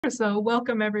So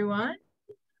welcome everyone.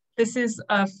 This is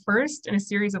a first in a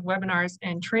series of webinars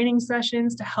and training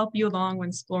sessions to help you along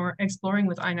when exploring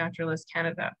with iNaturalist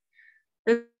Canada.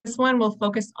 This one will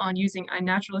focus on using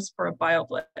iNaturalist for a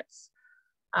Bioblitz.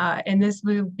 And this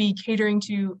will be catering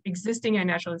to existing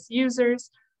iNaturalist users.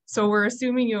 So we're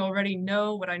assuming you already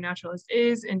know what iNaturalist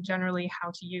is and generally how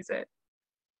to use it.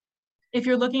 If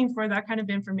you're looking for that kind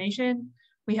of information,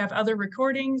 we have other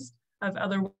recordings of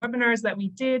other webinars that we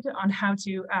did on how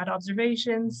to add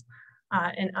observations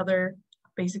and other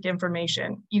basic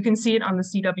information. You can see it on the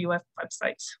CWF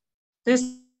website. This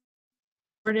is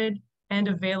recorded and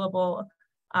available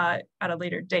at a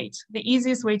later date. The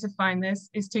easiest way to find this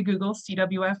is to Google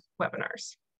CWF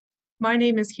webinars. My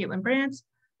name is Caitlin Brandt,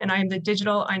 and I am the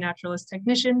Digital iNaturalist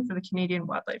Technician for the Canadian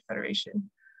Wildlife Federation.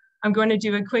 I'm going to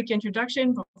do a quick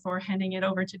introduction before handing it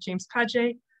over to James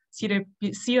Paget,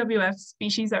 CWF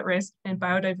Species at Risk and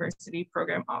Biodiversity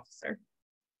Program Officer.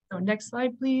 So next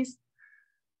slide, please.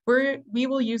 We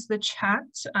will use the chat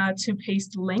to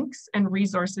paste links and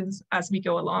resources as we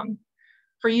go along.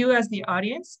 For you as the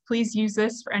audience, please use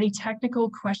this for any technical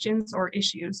questions or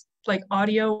issues like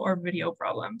audio or video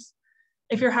problems.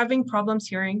 If you're having problems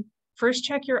hearing, first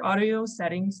check your audio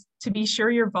settings to be sure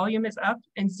your volume is up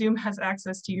and Zoom has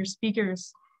access to your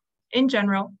speakers. In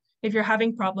general, if you're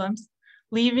having problems,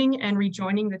 leaving and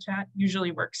rejoining the chat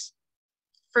usually works.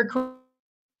 For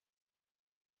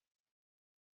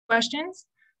questions,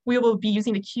 we will be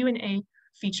using the Q&A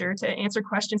feature to answer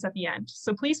questions at the end.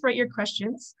 So please write your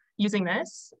questions using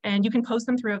this, and you can post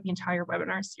them throughout the entire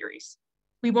webinar series.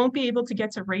 We won't be able to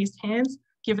get to raised hands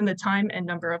given the time and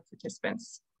number of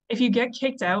participants. If you get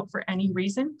kicked out for any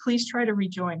reason, please try to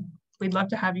rejoin. We'd love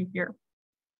to have you here.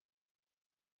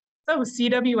 So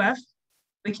CWF,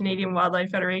 the Canadian Wildlife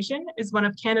Federation, is one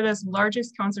of Canada's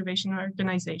largest conservation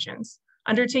organizations,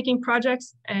 undertaking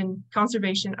projects and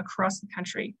conservation across the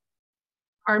country.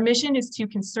 Our mission is to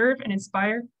conserve and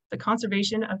inspire the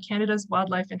conservation of Canada's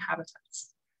wildlife and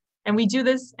habitats. And we do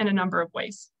this in a number of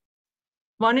ways.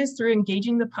 One is through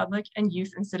engaging the public and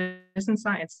youth in citizen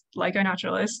science, like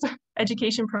iNaturalist,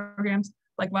 education programs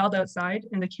like Wild Outside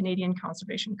and the Canadian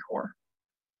Conservation Corps.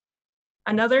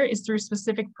 Another is through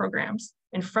specific programs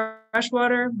in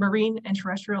freshwater, marine, and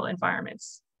terrestrial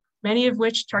environments, many of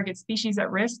which target species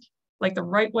at risk, like the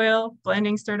right whale,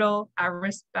 blending turtle,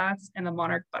 at-risk bats, and the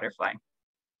monarch butterfly.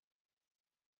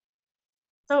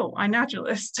 So,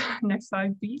 iNaturalist, next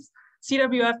slide, please.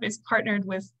 CWF is partnered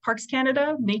with Parks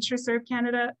Canada, NatureServe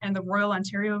Canada, and the Royal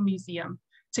Ontario Museum,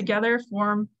 together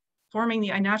forming the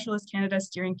iNaturalist Canada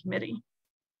Steering Committee.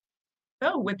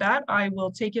 So with that, I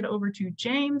will take it over to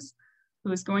James,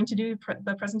 who is going to do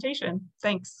the presentation.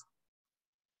 Thanks.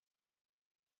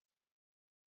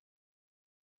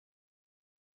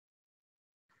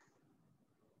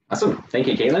 Awesome, thank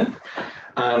you, Caitlin.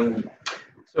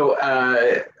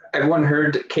 Everyone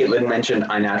heard Caitlin mention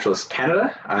iNaturalist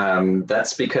Canada.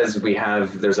 That's because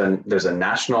there's a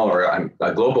national or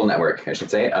a global network, I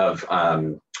should say, of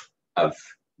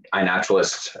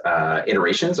iNaturalist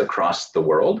iterations across the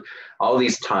world. All of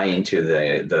these tie into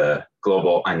the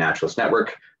global iNaturalist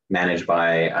network managed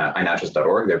by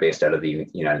iNaturalist.org. They're based out of the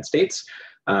United States.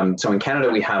 So in Canada,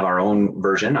 we have our own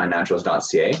version,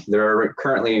 iNaturalist.ca. There are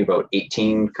currently about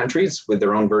 18 countries with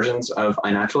their own versions of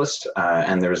iNaturalist,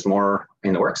 and there's more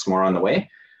in the works, more on the way.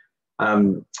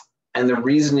 And the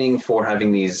reasoning for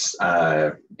having these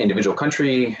individual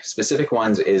country-specific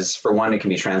ones is, for one, it can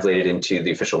be translated into the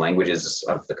official languages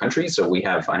of the country. So we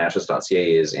have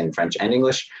iNaturalist.ca is in French and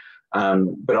English,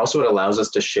 but also it allows us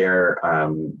to share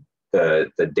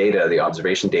the data, the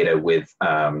observation data with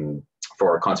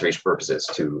for conservation purposes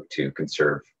to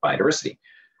conserve biodiversity.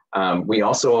 We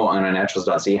also on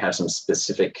iNaturalist.ca have some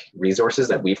specific resources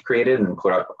that we've created and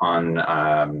put up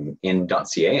on in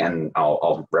 .ca, and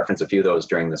I'll reference a few of those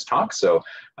during this talk. So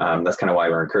that's kind of why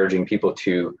we're encouraging people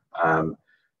to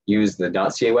use the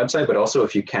 .ca website, but also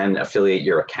if you can affiliate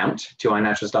your account to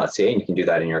iNaturalist.ca, and you can do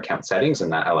that in your account settings,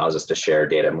 and that allows us to share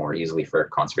data more easily for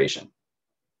conservation.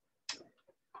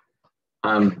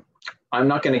 I'm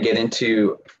not going to get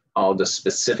into all the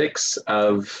specifics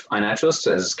of iNaturalist.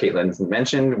 As Caitlin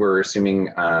mentioned, we're assuming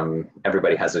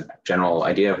everybody has a general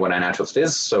idea of what iNaturalist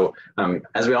is. So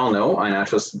as we all know,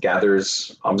 iNaturalist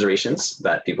gathers observations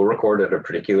that people record at a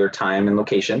particular time and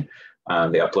location.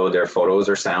 They upload their photos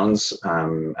or sounds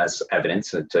as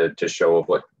evidence to show of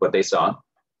what they saw.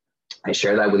 I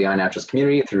share that with the iNaturalist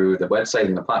community through the website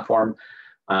and the platform.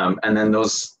 And then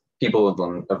those people of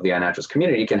the iNaturalist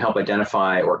community can help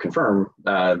identify or confirm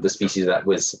the species that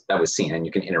was seen, and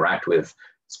you can interact with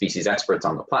species experts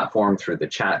on the platform through the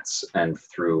chats and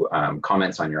through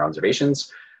comments on your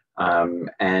observations.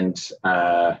 In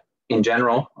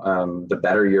general, the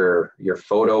better your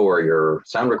photo or your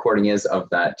sound recording is of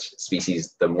that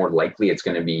species, the more likely it's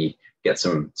going to get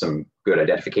some good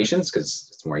identifications, because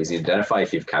it's more easy to identify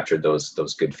if you've captured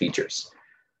those good features.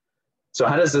 So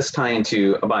how does this tie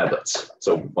into a BioBlitz?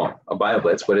 So, well, a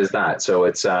BioBlitz, what is that? So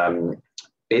it's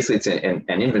basically it's an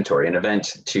inventory, an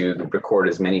event to record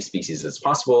as many species as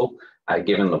possible at a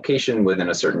given location within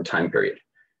a certain time period.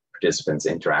 Participants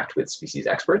interact with species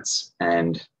experts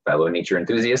and fellow nature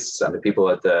enthusiasts, other people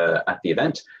at the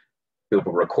event.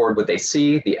 People record what they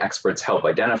see. The experts help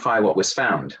identify what was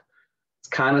found. It's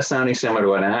kind of sounding similar to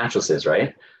what iNaturalist is,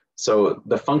 right? So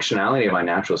the functionality of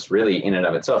iNaturalist really in and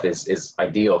of itself is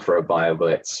ideal for a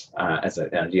BioBlitz, as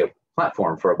an ideal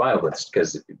platform for a BioBlitz,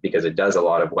 because it does a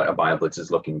lot of what a BioBlitz is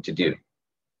looking to do.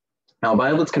 Now, a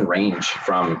BioBlitz can range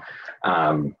from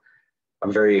a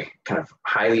very kind of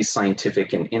highly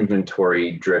scientific and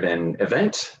inventory-driven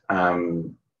event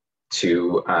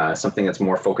to something that's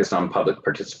more focused on public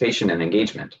participation and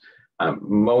engagement.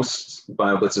 Most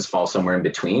BioBlitzes fall somewhere in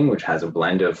between, which has a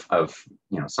blend of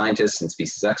scientists and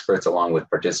species experts along with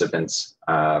participants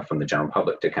from the general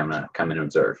public to come and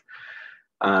observe.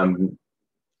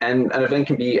 And an event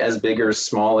can be as big or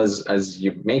small as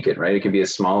you make it, right? It can be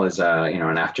as small as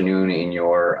an afternoon in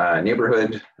your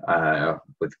neighborhood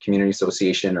with community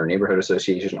association or neighborhood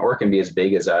association, or it can be as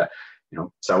big as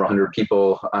several hundred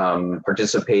people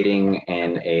participating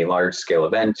in a large scale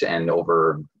event and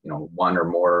over one or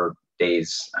more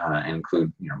days, and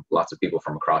include lots of people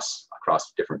from across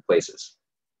different places.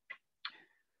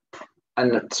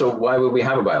 And so why would we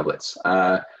have a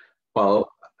BioBlitz?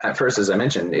 Well, at first, as I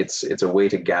mentioned, it's a way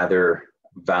to gather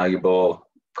valuable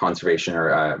conservation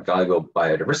or valuable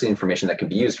biodiversity information that can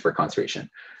be used for conservation.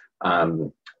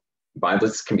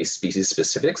 BioBlitzes can be species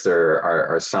specifics. There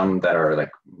are some that are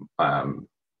like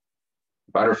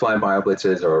butterfly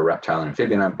BioBlitzes or reptile and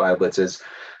amphibian BioBlitzes.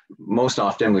 Most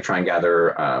often, we try and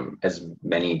gather as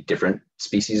many different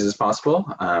species as possible.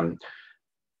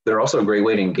 They're also a great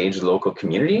way to engage the local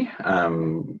community.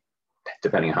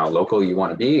 Depending on how local you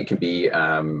want to be, it can be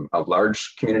a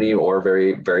large community or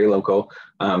very, very local.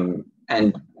 And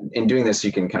in doing this,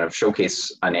 you can kind of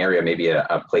showcase an area, maybe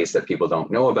a place that people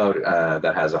don't know about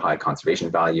that has a high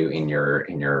conservation value in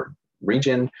your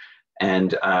region,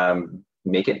 and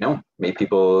make it known. Make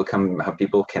people have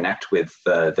people connect with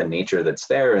the nature that's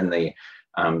there and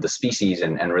the species,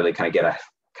 and really kind of get a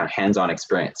kind of hands-on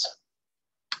experience.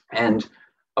 And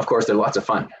of course, they're lots of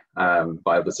fun.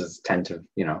 BioBlitzes tend to,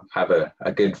 have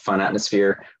a good fun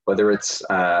atmosphere, whether it's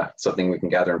something we can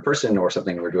gather in person or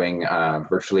something we're doing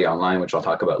virtually online, which I'll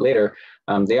talk about later.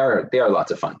 They are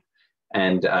lots of fun.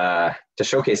 And to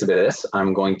showcase a bit of this,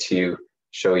 I'm going to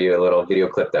show you a little video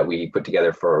clip that we put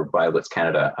together for Bioblitz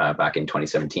Canada back in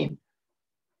 2017.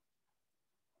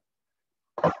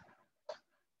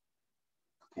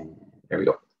 And there we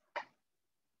go.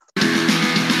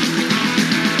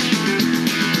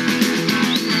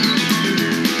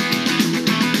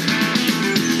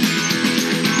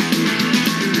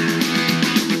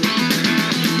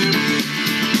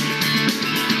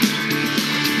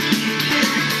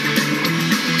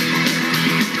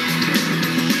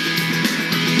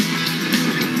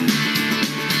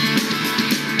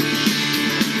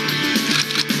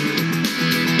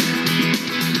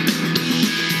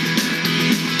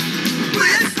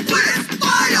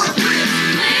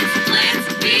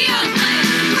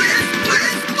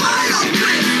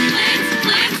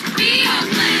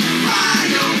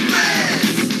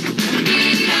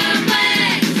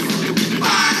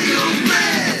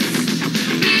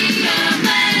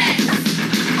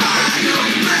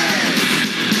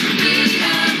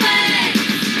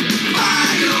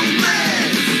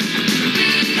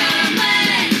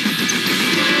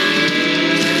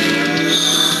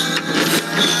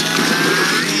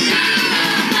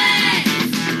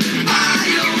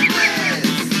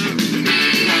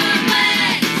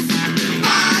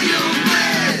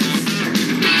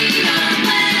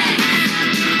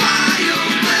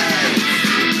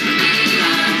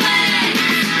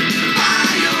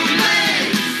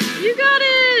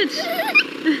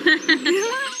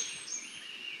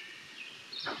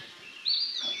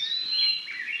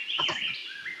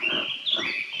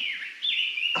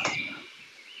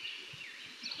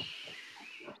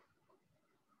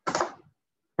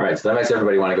 All right, so that makes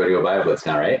everybody want to go to a BioBlitz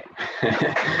now, right?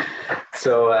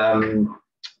 So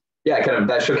yeah, kind of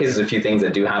that showcases a few things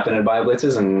that do happen at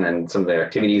BioBlitzes and some of the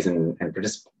activities and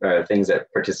things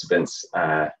that participants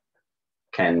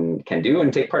can do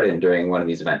and take part in during one of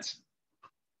these events.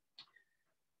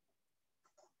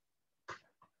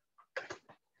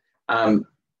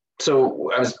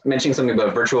 So I was mentioning something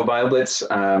about virtual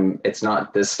BioBlitz. It's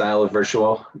not this style of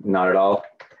virtual, not at all.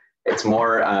 It's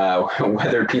more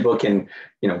whether people can,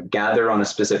 gather on a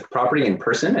specific property in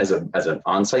person as an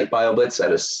on-site BioBlitz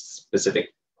at a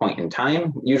specific point in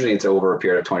time. Usually it's over a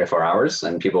period of 24 hours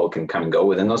and people can come and go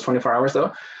within those 24 hours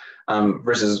though,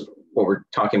 versus what we're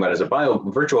talking about as a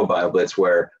virtual BioBlitz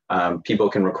where people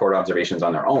can record observations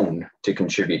on their own to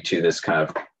contribute to this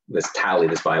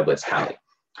BioBlitz tally.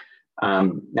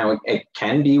 Now it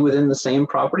can be within the same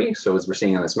property. So as we're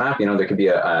seeing on this map, there could be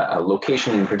a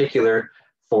location in particular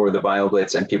for the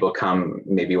BioBlitz and people come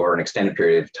maybe over an extended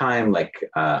period of time, like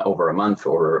over a month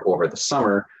or over the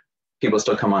summer. People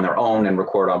still come on their own and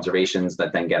record observations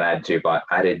that then get added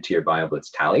to your BioBlitz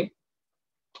tally.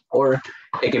 Or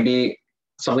it can be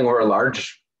something over a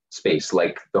large space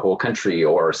like the whole country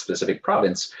or a specific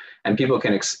province, and people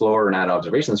can explore and add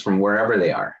observations from wherever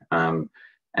they are. And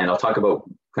I'll talk about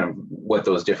kind of what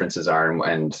those differences are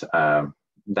and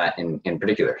that in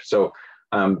particular. So,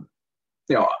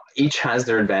 each has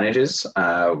their advantages.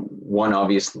 One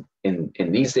obvious in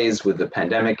these days with the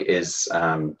pandemic is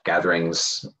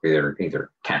gatherings either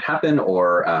can't happen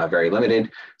or very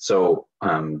limited. So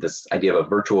this idea of a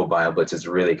virtual BioBlitz has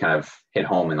really kind of hit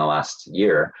home in the last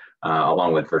year,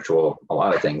 along with a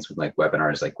lot of things like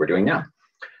webinars like we're doing now.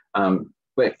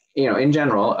 But in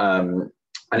general,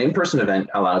 an in-person event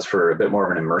allows for a bit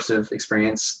more of an immersive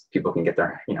experience. People can get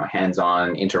their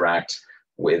hands-on, interact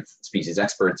with species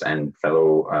experts and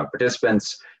fellow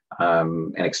participants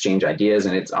and exchange ideas.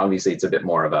 And it's a bit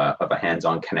more of a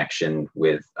hands-on connection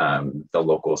with the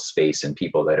local space and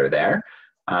people that are there.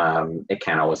 It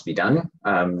can't always be done.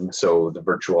 So the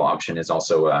virtual option is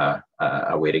also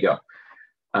a way to go.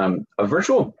 A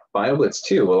virtual BioBlitz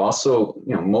too will also,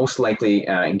 most likely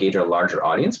engage a larger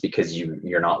audience because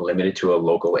you're not limited to a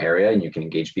local area and you can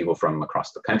engage people from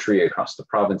across the country, across the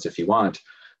province if you want.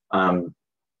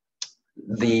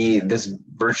 This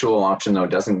virtual option though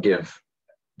doesn't give,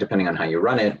 depending on how you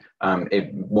run it,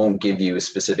 it won't give you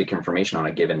specific information on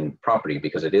a given property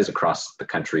because it is across the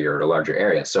country or a larger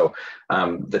area. So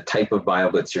the type of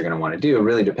BioBlitz you're going to want to do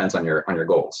really depends on your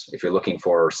goals. If you're looking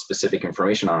for specific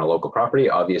information on a local property,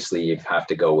 obviously you have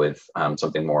to go with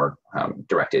something more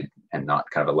directed and not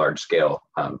kind of a large scale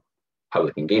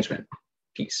public engagement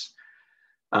piece.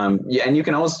 Yeah, and you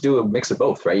can always do a mix of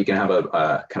both, right? You can have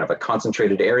a kind of a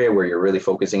concentrated area where you're really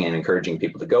focusing and encouraging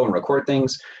people to go and record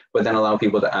things, but then allow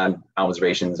people to add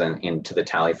observations into the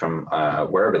tally from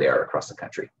wherever they are across the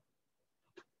country.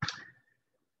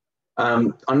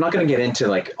 I'm not going to get into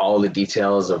like all the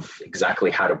details of exactly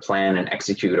how to plan and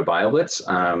execute a BioBlitz.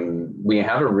 We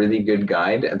have a really good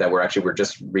guide that we're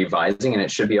just revising, and it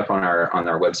should be up on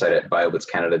our website at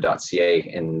bioblitzcanada.ca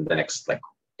in the next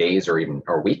days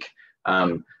or week.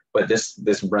 But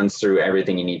this runs through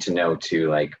everything you need to know to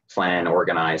like plan,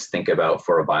 organize, think about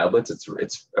for a BioBlitz.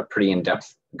 It's a pretty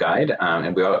in-depth guide,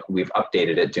 and we've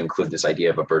updated it to include this idea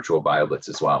of a virtual BioBlitz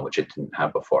as well, which it didn't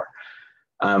have before.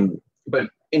 But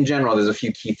in general, there's a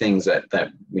few key things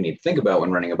that we need to think about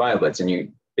when running a BioBlitz, and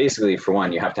you basically, for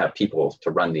one, you have to have people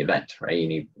to run the event, right?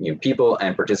 You need people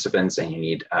and participants, and you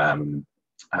need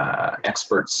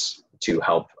experts to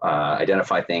help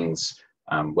identify things.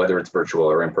 Whether it's virtual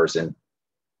or in person.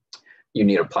 You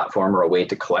need a platform or a way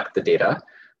to collect the data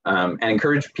and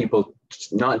encourage people,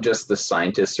 not just the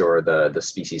scientists or the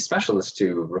species specialists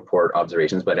to report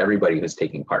observations, but everybody who's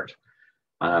taking part.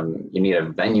 You need a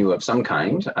venue of some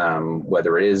kind,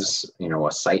 whether it is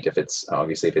a site, if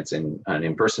it's in an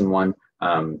in-person one,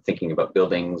 thinking about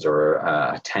buildings or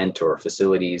a tent or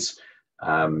facilities.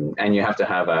 And you have to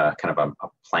have a kind of a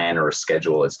plan or a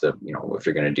schedule as to, if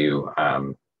you're going to do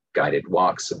guided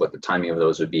walks, what the timing of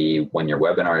those would be, when your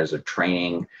webinars or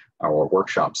training or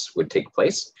workshops would take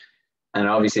place. And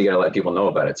obviously you got to let people know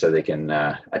about it so they can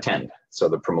attend. So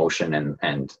the promotion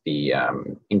and the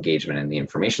engagement and the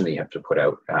information that you have to put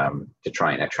out to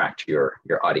try and attract your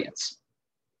audience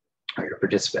or your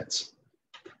participants.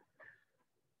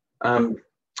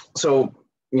 So,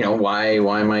 why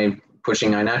am I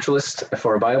pushing iNaturalist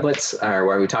for a BioBlitz, or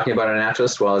why are we talking about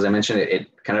iNaturalist? Well, as I mentioned, it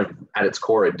kind of at its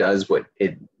core, it does what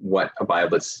a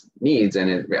BioBlitz needs, and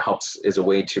it helps as a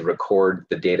way to record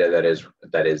the data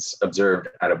that is observed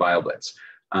at a BioBlitz.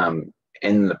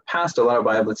 In the past, a lot of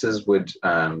BioBlitzes would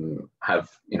have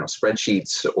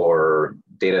spreadsheets or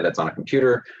data that's on a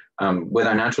computer. With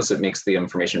iNaturalist, it makes the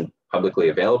information publicly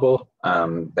available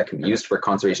that can be used for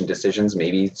conservation decisions,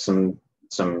 maybe some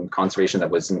conservation that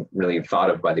wasn't really thought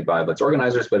of by the BioBlitz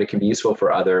organizers, but it can be useful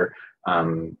for other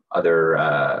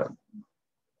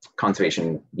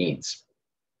conservation needs.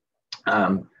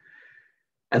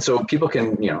 And so people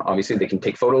can, obviously they can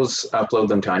take photos, upload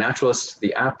them to iNaturalist.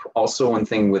 The app, also one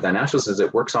thing with iNaturalist is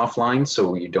it works offline,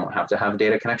 so you don't have to have a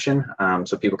data connection.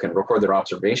 So people can record their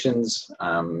observations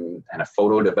and a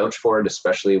photo to vouch for it,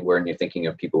 especially when you're thinking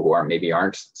of people who maybe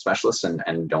aren't specialists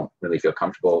and don't really feel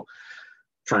comfortable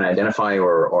trying to identify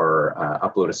or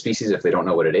upload a species if they don't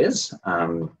know what it is.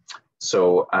 And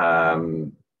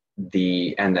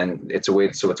then it's a way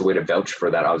to vouch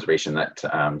for that observation that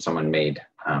someone made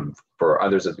for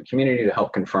others of the community to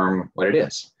help confirm what it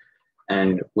is.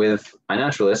 And with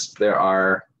iNaturalist, there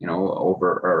are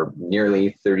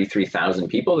nearly 33,000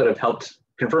 people that have helped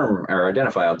confirm or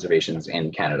identify observations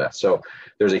in Canada. So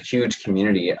there's a huge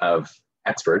community of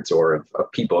experts or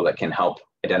of people that can help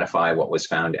identify what was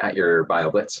found at your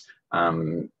BioBlitz.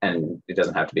 And it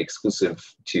doesn't have to be exclusive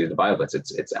to the BioBlitz.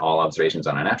 It's all observations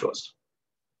on iNaturalist.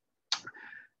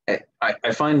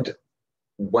 I find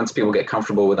once people get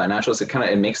comfortable with iNaturalist,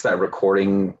 it makes that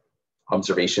recording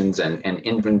observations and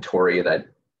inventory that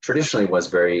traditionally was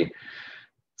very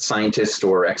scientist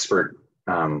or expert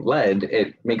led,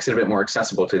 it makes it a bit more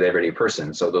accessible to the everyday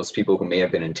person. So those people who may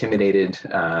have been intimidated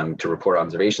to report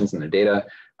observations in their data,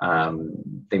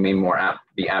 they may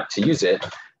be apt to use it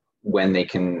when they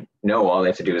can know all they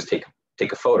have to do is take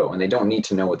a photo, and they don't need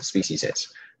to know what the species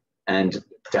is. And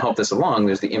to help this along,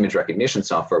 there's the image recognition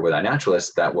software with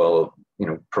iNaturalist that will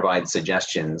provide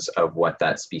suggestions of what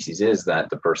that species is that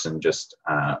the person just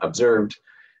observed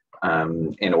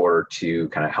in order to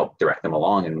kind of help direct them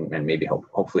along and maybe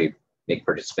hopefully make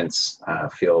participants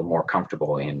feel more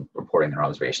comfortable in reporting their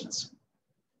observations.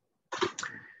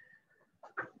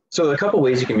 So a couple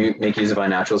ways you can make use of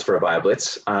iNaturalist for a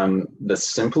BioBlitz. The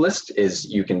simplest is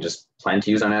you can just plan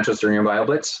to use iNaturalist during your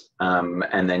BioBlitz,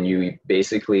 and then you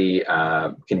basically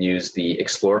can use the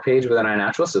Explore page within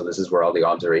iNaturalist. So this is where all the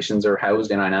observations are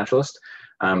housed in iNaturalist,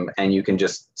 and you can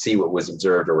just see what was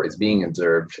observed or is being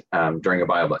observed during a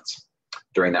BioBlitz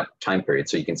during that time period.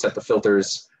 So you can set the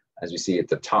filters, as you see at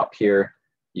the top here.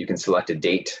 You can select a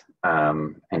date,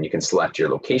 and you can select your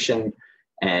location,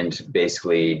 and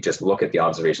basically just look at the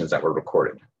observations that were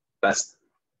recorded. That's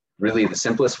really the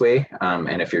simplest way.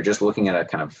 And if you're just looking at a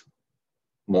kind of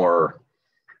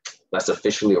less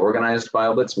officially organized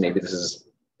BioBlitz, maybe this is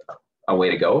a way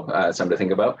to go, something to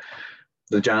think about.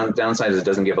 The downside is it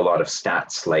doesn't give a lot of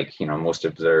stats like most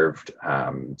observed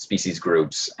species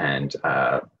groups and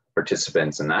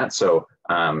participants and that. So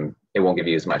it won't give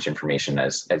you as much information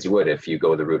as you would if you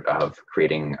go the route of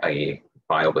creating a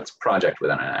BioBlitz project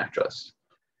within iNaturalist.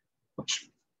 Which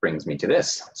brings me to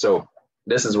this. So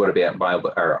this is what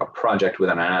a project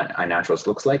within iNaturalist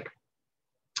looks like.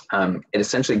 It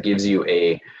essentially gives you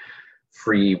a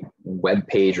free web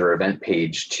page or event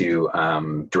page to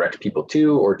direct people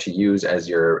to or to use as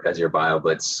your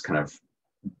BioBlitz kind of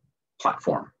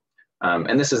platform.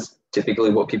 And this is typically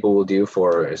what people will do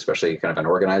for especially kind of an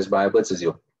organized BioBlitz is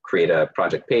you'll create a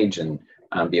project page and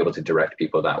be able to direct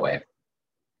people that way.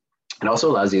 It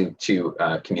also allows you to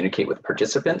communicate with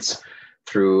participants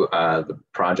through the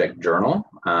project journal,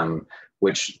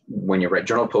 which when you write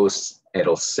journal posts,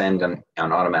 it'll send an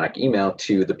automatic email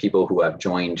to the people who have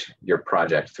joined your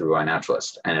project through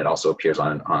iNaturalist. And it also appears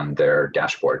on their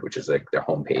dashboard, which is like their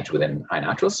homepage within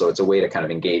iNaturalist. So it's a way to kind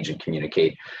of engage and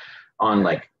communicate on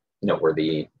like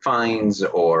noteworthy finds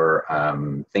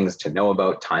or things to know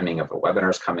about, timing of a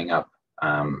webinars coming up,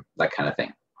 that kind of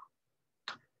thing.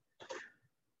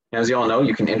 As you all know,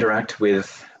 you can interact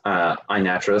with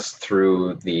iNaturalist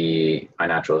through the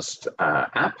iNaturalist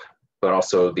app, but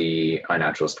also the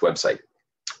iNaturalist website.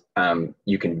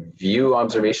 You can view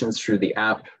observations through the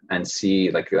app and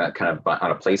see like that kind of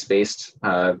on a place-based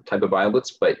type of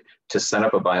BioBlitz, but to set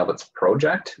up a BioBlitz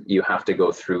project, you have to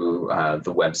go through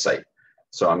the website.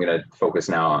 So I'm going to focus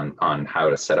now on how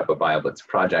to set up a BioBlitz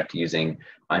project using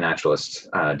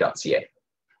iNaturalist.ca.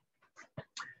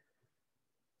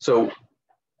 So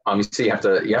obviously, you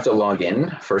have to log in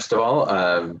first of all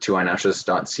to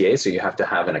iNaturalist.ca. So you have to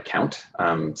have an account.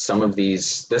 Some of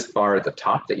this bar at the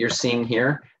top that you're seeing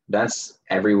here, that's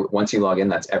once you log in,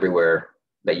 that's everywhere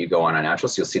that you go on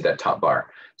iNaturalist. You'll see that top bar.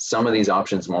 Some of these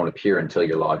options won't appear until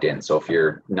you're logged in. So if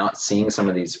you're not seeing some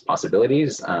of these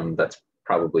possibilities, that's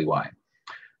probably why.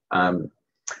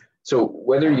 So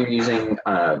whether you're using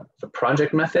the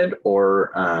project method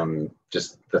or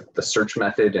just the search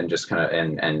method and just kind of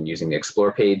and using the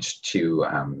Explore page to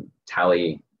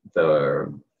see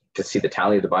the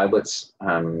tally of the BioBlitz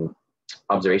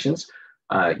observations,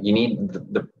 you need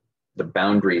the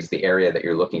boundaries, the area that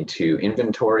you're looking to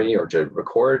inventory or to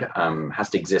record has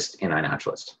to exist in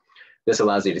iNaturalist. This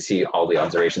allows you to see all the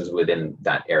observations within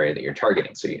that area that you're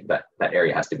targeting. So that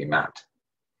area has to be mapped.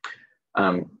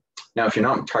 Now, if you're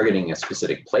not targeting a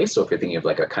specific place, so if you're thinking of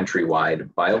like a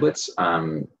countrywide Bioblitz,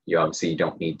 you obviously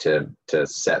don't need to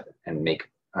set and make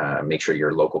sure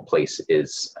your local place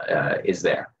is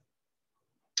there.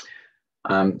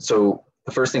 So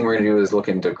the first thing we're going to do is look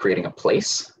into creating a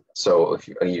place. So if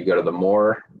you go to the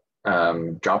More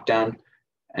drop down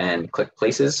and click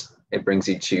Places, it brings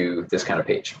you to this kind of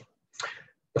page.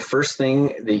 The first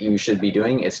thing that you should be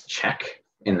doing is check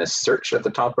in the search at the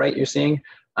top right you're seeing,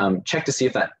 check to see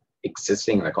if that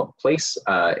existing, they're called place,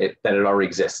 that it already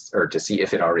exists, or to see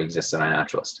if it already exists in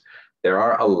iNaturalist. There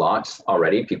are a lot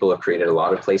already. People have created a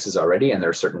lot of places already, and there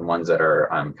are certain ones that are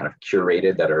kind of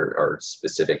curated that are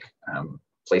specific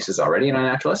places already in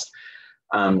iNaturalist.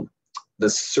 The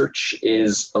search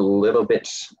is a little bit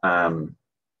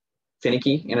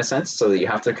finicky in a sense, so that you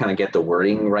have to kind of get the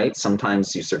wording right.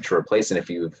 Sometimes you search for a place, and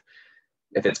if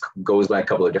it goes by a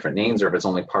couple of different names, or if it's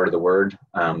only part of the word,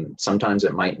 sometimes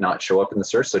it might not show up in the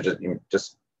search. So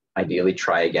just ideally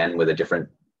try again with a different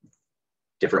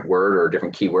word or a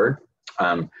different keyword.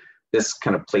 This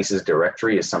kind of places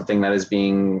directory is something that is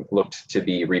being looked to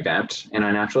be revamped in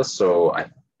iNaturalist. So I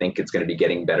think it's going to be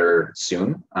getting better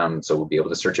soon. So we'll be able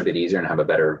to search a bit easier and have a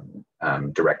better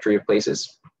directory of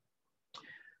places.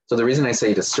 So the reason I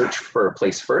say to search for a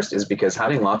place first is because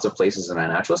having lots of places in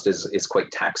iNaturalist is quite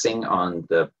taxing on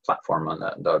the platform, on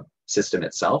the system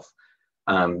itself.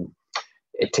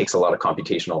 It takes a lot of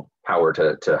computational power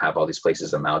to have all these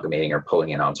places amalgamating or pulling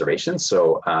in observations.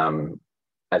 So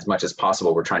as much as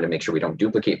possible, we're trying to make sure we don't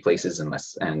duplicate places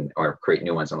or create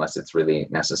new ones unless it's really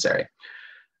necessary.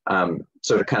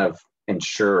 So to kind of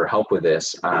ensure help with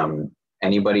this,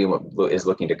 anybody who is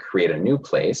looking to create a new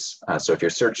place, so if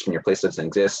you're searched and your place doesn't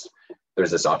exist,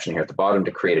 there's this option here at the bottom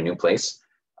to create a new place.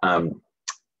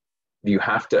 You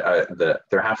have to,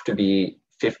 there have to be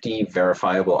 50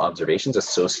 verifiable observations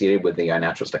associated with the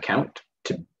iNaturalist account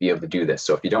to be able to do this.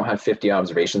 So if you don't have 50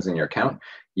 observations in your account,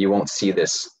 you won't see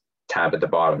this tab at the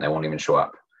bottom. That won't even show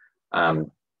up.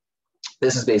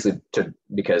 This is basically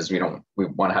because we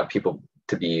want to have people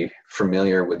to be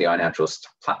familiar with the iNaturalist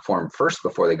platform first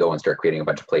before they go and start creating a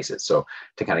bunch of places. So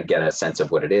to kind of get a sense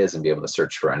of what it is and be able to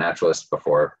search for iNaturalist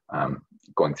before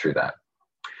going through that.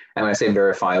 And when I say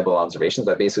verifiable observations,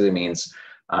 that basically means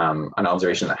an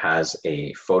observation that has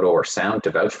a photo or sound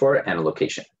to vouch for it and a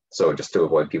location. So just to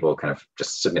avoid people kind of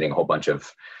just submitting a whole bunch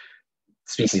of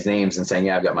species names and saying,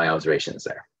 yeah, I've got my observations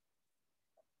there.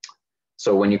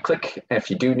 So when you click, if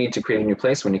you do need to create a new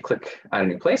place, when you click add a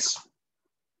new place,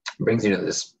 it brings you to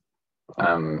this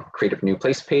create a new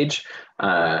place page.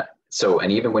 And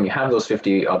even when you have those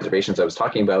 50 observations I was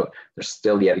talking about, there's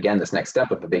still yet again this next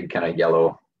step of a big kind of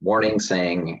yellow warning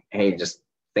saying, hey, just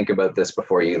think about this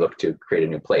before you look to create a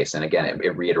new place. And again,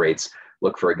 it reiterates,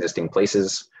 look for existing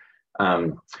places.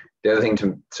 The other thing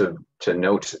to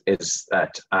note is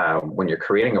that when you're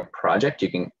creating a project,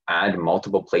 you can add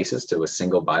multiple places to a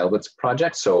single Bioblitzes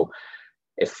project. So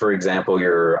if, for example,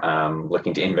 you're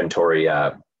looking to inventory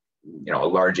a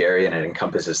large area and it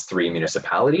encompasses 3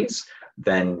 municipalities,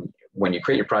 then when you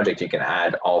create your project, you can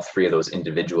add all 3 of those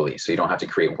individually. So you don't have to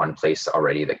create one place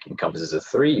already that encompasses the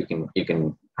 3. You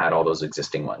can add all those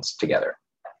existing ones together.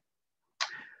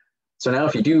 So now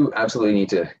if you do absolutely need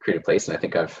to create a place, and I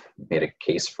think I've made a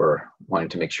case for wanting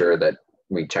to make sure that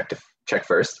we check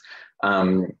first,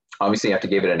 obviously you have to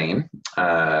give it a name.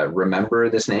 Remember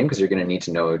this name because you're going to need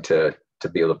to know to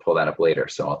be able to pull that up later.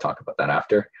 So I'll talk about that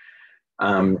after.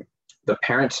 The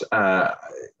parent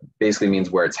basically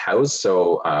means where it's housed.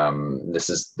 So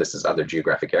this is other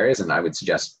geographic areas, and I would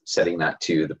suggest setting that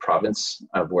to the province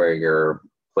of where your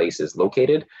place is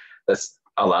located. That's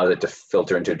allows it to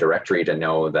filter into a directory to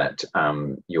know that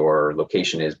your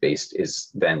location is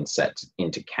then set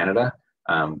into Canada,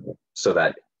 so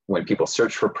that when people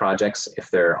search for projects,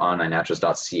 if they're on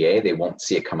iNaturalist.ca, they won't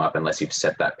see it come up unless you've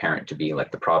set that parent to be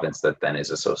like the province that then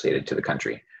is associated to the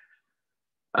country.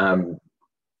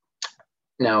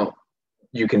 Now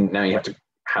you have to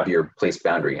have your place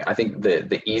boundary. I think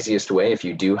the easiest way, if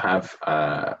you do have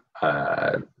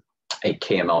a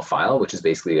KML file, which is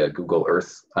basically a Google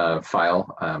Earth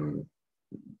file,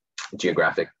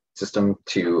 geographic system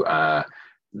to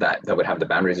that would have the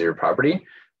boundaries of your property.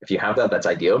 If you have that, that's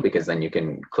ideal because then you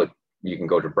can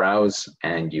go to browse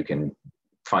and you can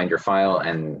find your file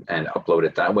and upload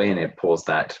it that way, and it pulls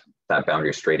that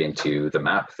boundary straight into the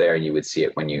map there, and you would see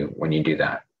it when you do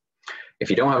that. If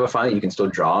you don't have a file, you can still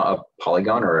draw a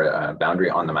polygon or a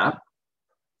boundary on the map.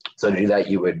 So to do that,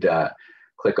 you would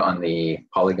click on the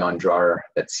polygon drawer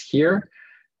that's here,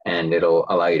 and it'll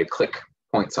allow you to click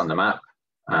points on the map.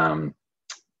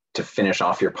 to finish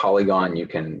off your polygon, you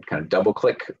can kind of double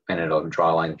click and it'll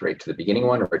draw lines right to the beginning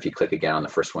one, or if you click again on the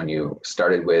first one you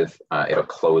started with, it'll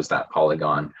close that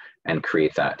polygon and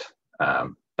create that,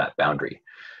 that boundary.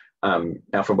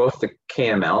 Now for both the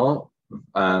KML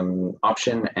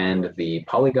option and the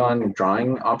polygon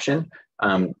drawing option,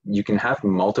 you can have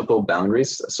multiple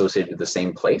boundaries associated with the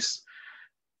same place.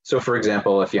 So for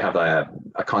example, if you have a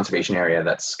conservation area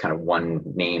that's kind of one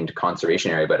named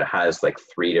conservation area, but it has like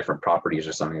 3 different properties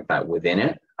or something like that within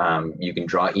it, you can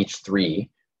draw each 3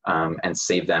 and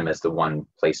save them as the one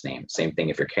place name. Same thing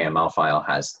if your KML file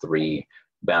has 3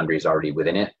 boundaries already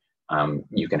within it,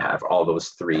 you can have all those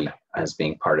 3 as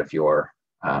being part of your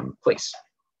place.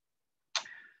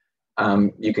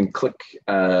 You can click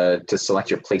to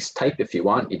select your place type if you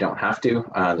want. You don't have to.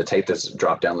 The type is a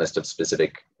drop-down list of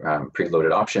specific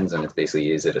preloaded options, and it's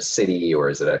basically, is it a city or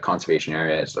is it a conservation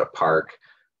area? Is it a park?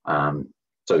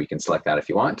 So you can select that if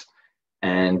you want.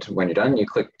 And when you're done, you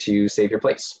click to save your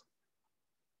place.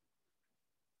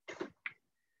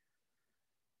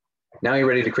 Now you're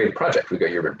ready to create a project. We've got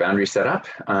your boundary set up.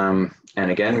 And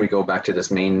again, we go back to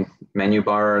this main menu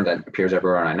bar that appears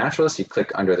everywhere on iNaturalist. You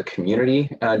click under the community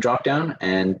dropdown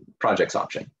and projects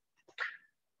option.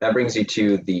 That brings you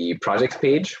to the projects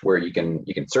page where you can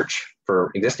search for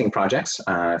existing projects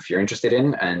if you're interested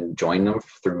in, and join them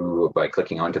by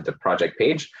clicking onto the project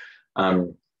page.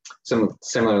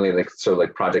 Similarly,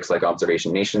 like projects like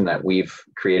Observation Nation that we've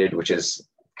created, which is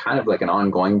kind of like an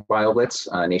ongoing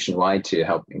BioBlitz nationwide to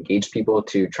help engage people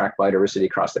to track biodiversity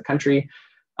across the country,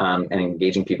 and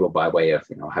engaging people by way of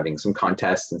having some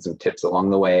contests and some tips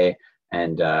along the way,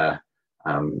 and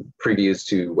previews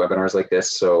to webinars like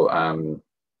this. So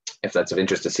if that's of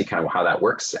interest to see kind of how that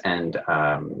works, and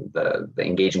the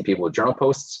engaging people with journal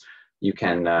posts, you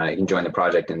can join the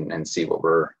project and see what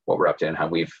we're up to and how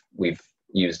we've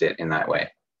used it in that way.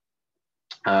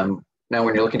 Now,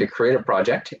 when you're looking to create a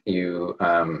project, you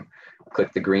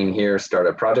click the green here, Start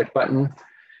a Project button,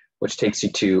 which takes you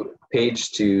to a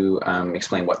page to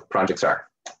explain what projects are.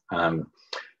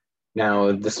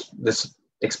 Now, this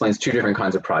explains 2 different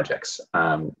kinds of projects.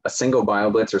 A single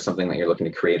BioBlitz, or something that you're looking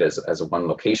to create as a one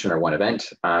location or one event,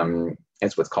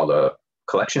 is what's called a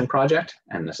collection project.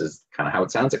 And this is kind of how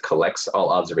it sounds. It collects all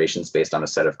observations based on a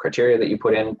set of criteria that you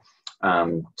put in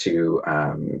to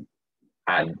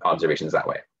add observations that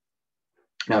way.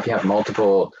 Now, if you have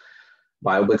multiple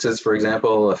Bioblitzes, for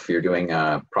example, if you're doing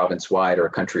a province-wide or a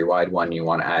country-wide one, you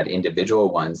want to add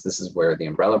individual ones. This is where the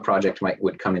umbrella project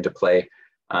would come into play,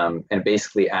 and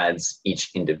basically adds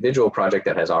each individual project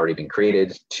that has already been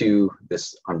created to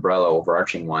this umbrella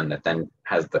overarching one that then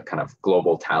has the kind of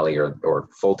global tally or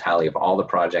full tally of all the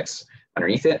projects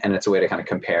underneath it. And it's a way to kind of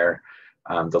compare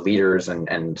the leaders and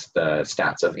the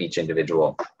stats of each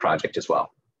individual project as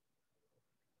well.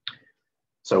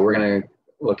 So we're going to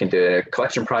look into a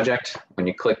collection project. When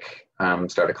you click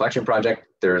Start a Collection Project,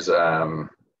 there's a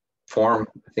form.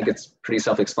 I think it's pretty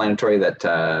self-explanatory that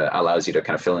allows you to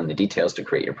kind of fill in the details to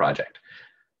create your project.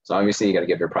 So obviously you got to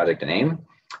give your project a name.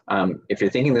 If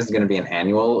you're thinking this is going to be an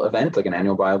annual event, like an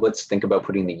annual BioBlitz, think about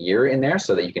putting the year in there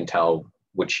so that you can tell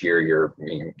which year you're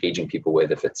engaging people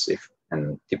with,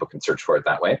 and people can search for it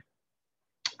that way.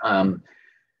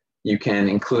 You can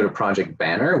include a project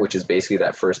banner, which is basically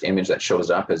that first image that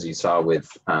shows up, as you saw with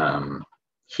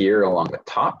here along the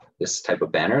top, this type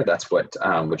of banner. That's what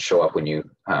would show up when you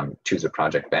choose a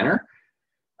project banner.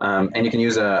 And you can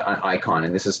use an icon,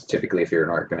 and this is typically if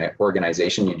you're an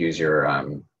organization, you'd use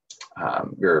your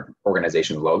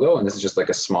organization logo, and this is just like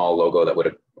a small logo that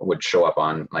would show up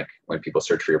on, like, when people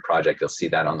search for your project, they'll see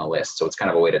that on the list. So it's kind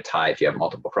of a way to tie, if you have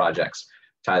multiple projects,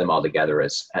 tie them all together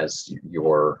as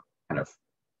your kind of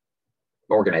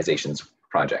organization's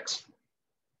projects.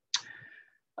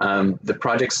 The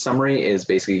project summary is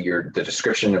basically the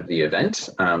description of the event.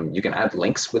 You can add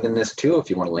links within this too if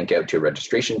you want to link out to a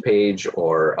registration page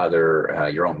or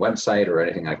your own website or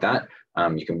anything like that.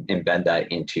 You can embed that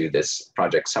into this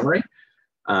project summary.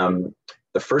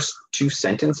 The first 2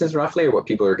 sentences roughly are what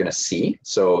people are going to see.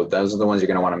 So those are the ones you're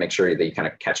going to want to make sure that you kind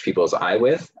of catch people's eye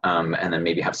with, and then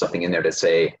maybe have something in there to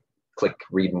say, click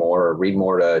read more, or read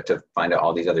more to find out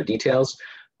all these other details.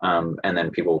 And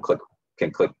then people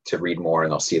can click to read more,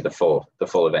 and they'll see the full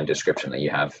event description that you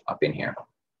have up in here.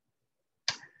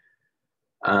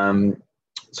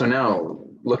 So now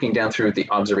looking down through the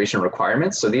observation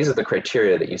requirements. So these are the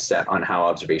criteria that you set on how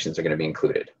observations are going to be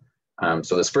included.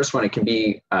 So this first one, it can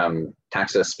be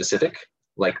taxa specific,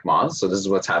 like moths. So this is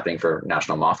what's happening for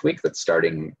National Moth Week that's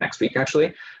starting next week,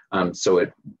 actually. So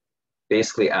it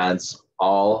basically adds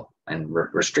all and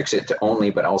restricts it to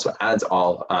only, but also adds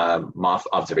all moth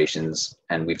observations.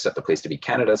 And we've set the place to be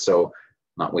Canada. So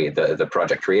not we, the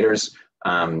project creators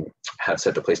have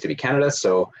set the place to be Canada.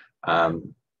 So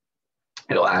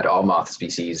it'll add all moth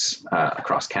species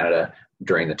across Canada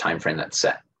during the time frame that's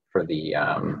set for the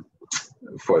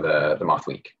moth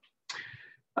week.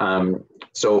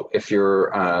 So if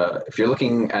you're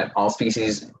looking at all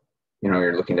species,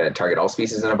 you're looking to target all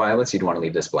species in a Bioblitz, you'd want to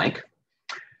leave this blank.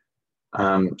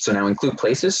 So now include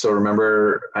places. So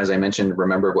remember, as I mentioned,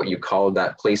 remember what you called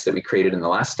that place that we created in the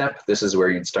last step. This is where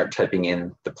you'd start typing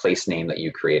in the place name that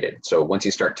you created. So once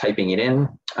you start typing it in,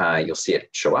 you'll see it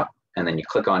show up, and then you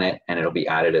click on it and it'll be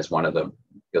added as one of the,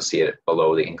 you'll see it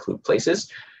below the include places.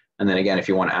 And then again, if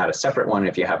you want to add a separate one,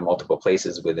 if you have multiple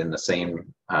places within the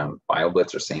same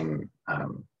Bioblitz or same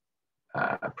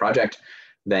project,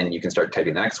 then you can start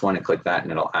typing the next one and click that,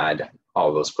 and it'll add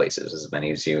all those places, as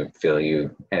many as you feel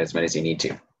as many as you need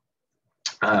to.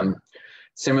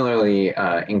 Similarly,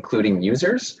 including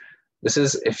users. This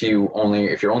is if you're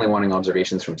only wanting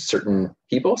observations from certain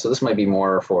people. So this might be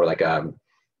more for like a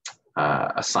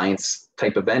science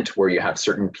type event where you have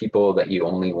certain people that you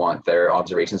only want their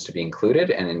observations to be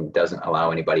included, and it doesn't allow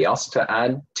anybody else to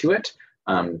add to it.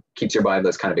 Keeps your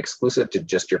Bioblitzes kind of exclusive to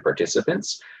just your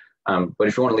participants. But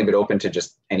if you want to leave it open to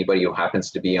just anybody who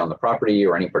happens to be on the property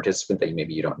or any participant that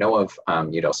maybe you don't know of,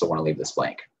 you'd also want to leave this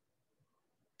blank.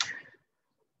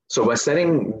 So by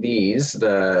setting these,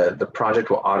 the project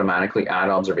will automatically add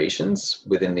observations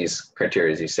within these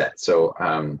criteria you set. So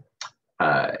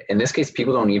in this case,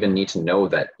 people don't even need to know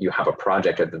that you have a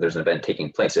project or that there's an event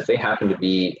taking place. If they happen to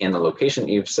be in the location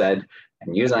you've said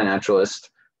and use iNaturalist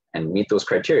and meet those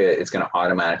criteria, it's going to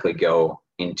automatically go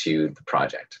into the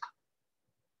project.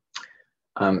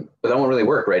 But that won't really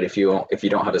work, right? If you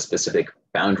don't have a specific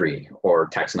boundary or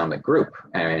taxonomic group,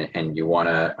 and you want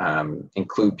to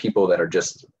include people that are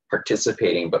just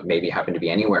participating but maybe happen to be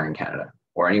anywhere in Canada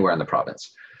or anywhere in the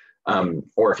province,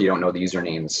 or if you don't know the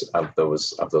usernames of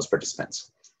those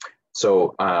participants.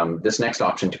 So this next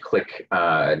option to click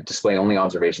display only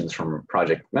observations from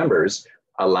project members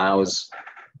allows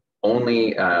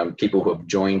only people who have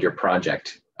joined your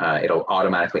project. It'll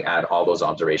automatically add all those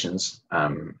observations.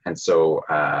 And so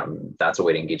that's a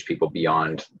way to engage people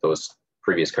beyond those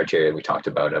previous criteria we talked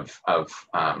about of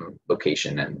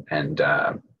location and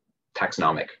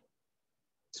taxonomic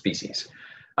species.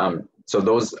 So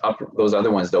those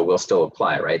other ones though will still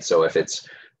apply, right? So if it's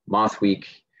moth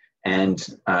week and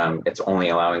it's only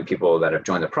allowing people that have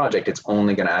joined the project, it's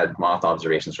only going to add moth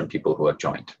observations from people who have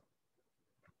joined.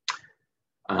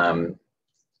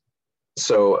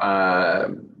 So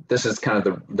this is kind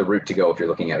of the route to go if you're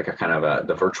looking at a kind of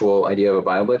the virtual idea of a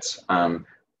Bioblitz.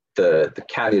 The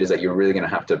caveat is that you're really going to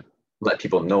have to let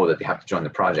people know that they have to join the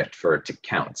project for it to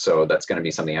count. So that's going to be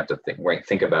something you have to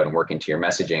think about and work into your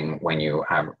messaging when you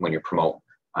promote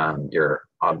your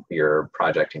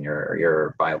project and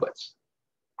your Bioblitz.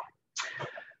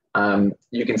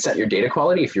 You can set your data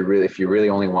quality if you really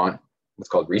only want what's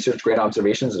called research grade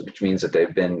observations, which means that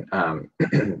they've been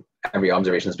every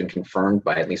observation has been confirmed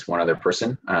by at least one other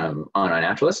person on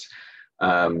iNaturalist.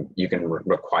 You can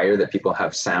require that people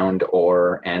have sound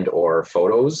or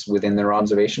photos within their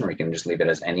observation, or you can just leave it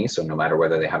as any, so no matter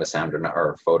whether they have a sound or not,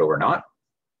 or a photo or not.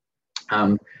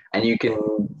 And you can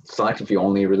select if you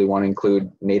only really want to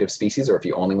include native species or if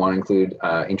you only want to include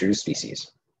introduced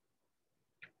species.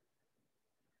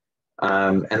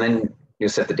 And then you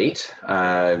set the date.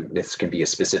 This can be a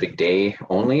specific day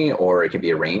only, or it can be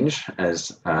a range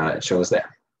as it shows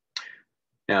there.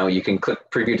 Now you can click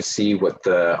preview to see what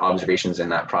the observations in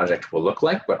that project will look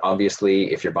like, but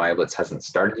obviously if your Bioblitz hasn't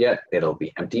started yet, it'll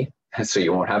be empty, so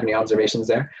you won't have any observations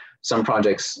there. Some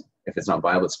projects, if it's not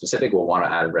Bioblitz specific, will want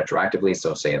to add retroactively.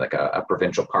 So say like a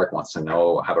provincial park wants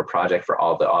to have a project for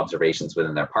all the observations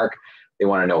within their park. They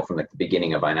want to know from like the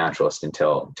beginning of iNaturalist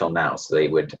until now. So they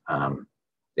would,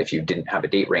 if you didn't have a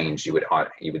date range, you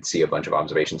would see a bunch of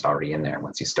observations already in there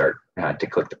once you start to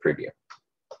click the preview.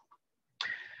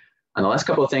 And the last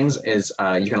couple of things is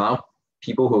you can allow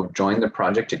people who have joined the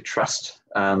project to trust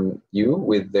you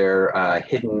with their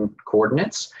hidden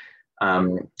coordinates.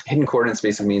 Hidden coordinates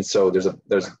basically means, so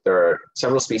there are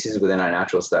several species within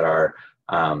iNaturalist that are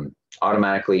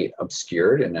automatically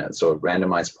obscured, and so a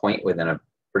randomized point within a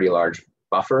pretty large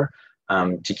buffer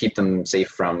to keep them safe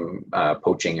from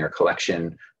poaching or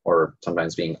collection, or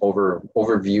sometimes being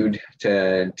overviewed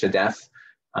to death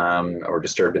or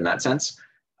disturbed in that sense.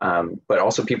 But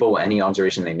also people, any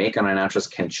observation they make on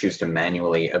iNaturalist can choose to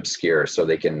manually obscure, so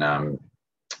they can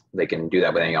do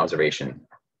that with any observation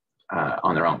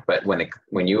on their own. But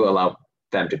when you allow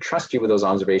them to trust you with those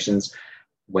observations,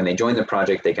 when they join the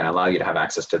project, they can allow you to have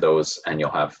access to those, and you'll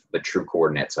have the true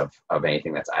coordinates of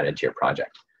anything that's added to your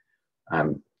project.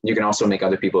 You can also make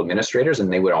other people administrators,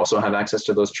 and they would also have access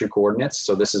to those true coordinates.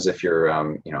 So this is if you're,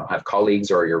 have colleagues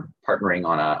or you're partnering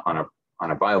on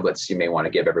a Bioblitz, you may want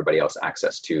to give everybody else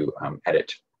access to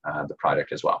edit the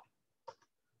project as well.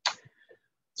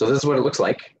 So this is what it looks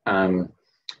like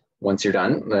once you're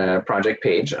done. The project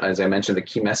page, as I mentioned, the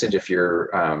key message, if you're,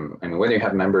 whether you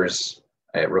have members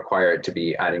require it to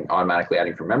be automatically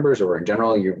adding for members, or in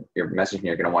general, your messaging,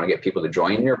 you're going to want to get people to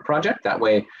join your project. That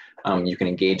way, you can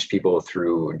engage people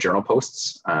through journal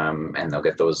posts, and they'll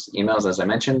get those emails, as I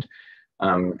mentioned.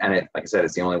 And like I said,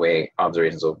 it's the only way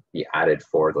observations will be added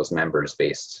for those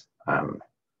members-based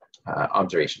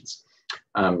observations.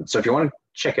 So if you want to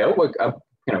check out what a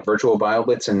virtual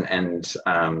Bioblitz and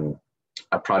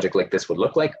a project like this would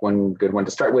look like, one good one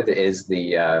to start with is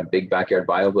the Big Backyard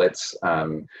Bioblitz,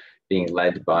 being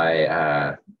led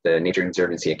by the Nature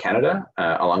Conservancy of Canada,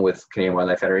 along with Canadian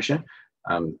Wildlife Federation.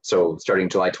 So starting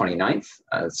July 29th,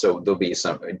 so there'll be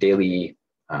some daily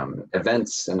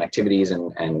events and activities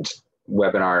and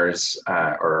webinars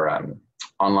or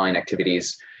online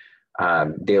activities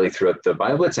daily throughout the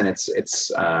Bioblitz, and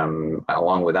it's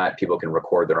along with that, people can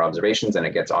record their observations and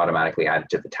it gets automatically added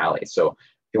to the tally. So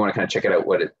if you want to kind of check it out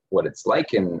what it's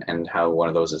like and how one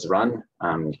of those is run,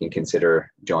 you can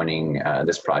consider joining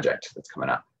this project that's coming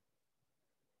up.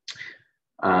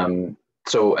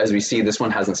 So as we see, this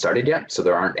one hasn't started yet, so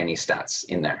there aren't any stats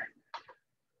in there.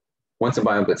 Once a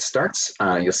Bioblitz starts,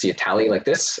 you'll see a tally like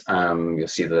this. You'll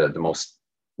see the most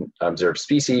observed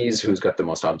species, who's got the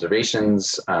most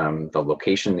observations, the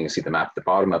location. You see the map at the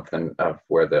bottom of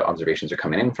where the observations are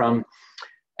coming in from.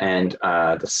 And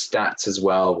the stats as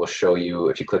well will show you,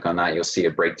 if you click on that, you'll see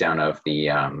a breakdown of the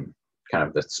kind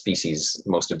of the species,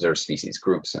 most observed species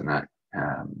groups, and that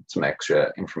some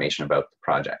extra information about the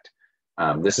project.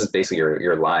 This is basically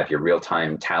your live, your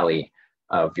real-time tally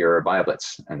of your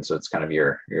Bioblitz. And so it's kind of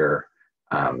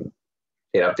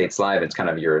it updates live. It's kind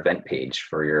of your event page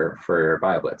for your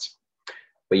Bioblitz.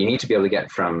 But you need to be able to get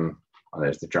from,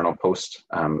 there's the journal post.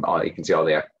 You can see all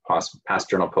the past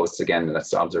journal posts again.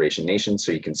 That's the Observation Nation.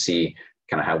 So you can see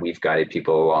kind of how we've guided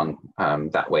people along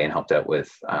that way and helped out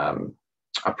with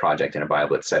a project in a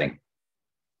Bioblitz setting.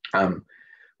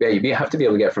 Yeah, you have to be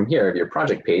able to get from here, your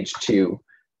project page, to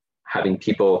having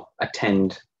people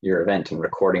attend your event and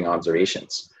recording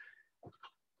observations.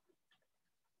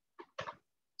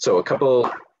 So a couple,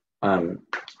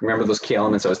 remember those key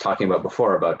elements I was talking about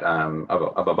before about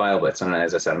of a Bioblitz. And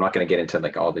as I said, I'm not going to get into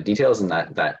like all the details, and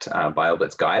that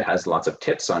Bioblitz guide has lots of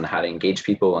tips on how to engage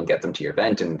people and get them to your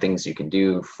event and things you can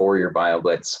do for your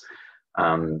Bioblitz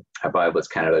at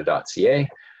bioblitzcanada.ca.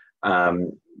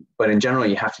 But in general,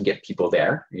 you have to get people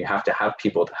there. You have to have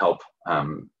people to help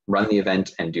run the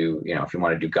event and do, if you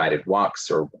want to do guided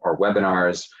walks or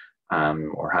webinars,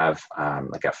 or have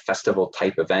like a festival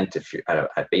type event if you're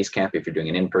at base camp, if you're doing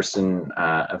an in-person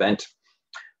event.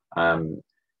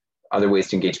 Other ways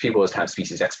to engage people is to have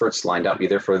species experts lined up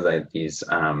either for these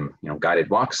guided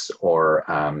walks or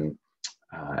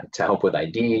to help with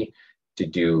ID, to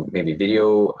do maybe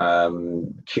video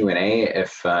Q&A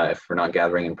if we're not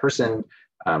gathering in person,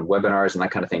 webinars and that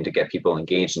kind of thing to get people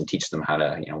engaged and teach them how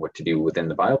to, what to do within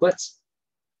the Bioblitz.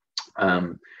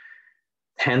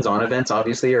 Hands-on events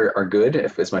obviously are good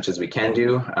as much as we can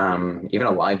do. Even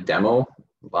a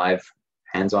live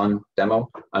hands-on demo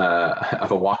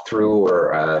of a walkthrough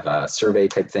or of a survey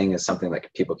type thing is something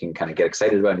that people can kind of get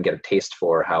excited about and get a taste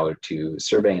for how to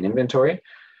survey and inventory.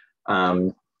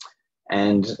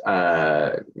 And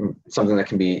something that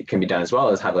can be done as well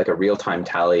is have like a real-time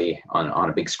tally on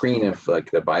a big screen of like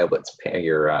the Bioblitz,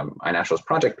 your iNaturalist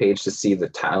project page, to see the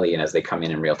tally, and as they come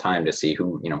in real time to see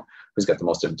who's got the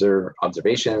most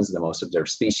observations, the most observed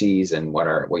species, and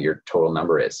what your total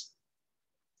number is.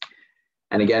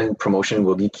 And again, promotion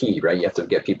will be key, right? You have to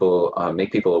get people,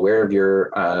 make people aware of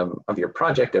your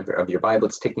project, of your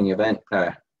Bioblitz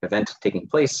event taking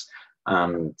place.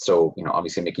 So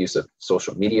obviously make use of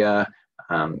social media,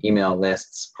 email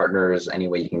lists, partners, any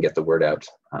way you can get the word out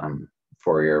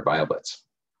for your Bioblitz.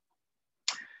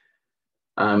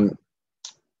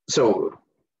 So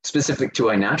specific to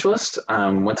iNaturalist,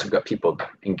 once we've got people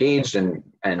engaged and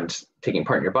taking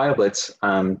part in your Bioblitz,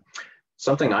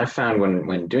 something I've found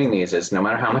when doing these is no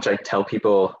matter how much I tell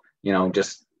people,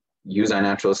 just use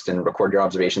iNaturalist and record your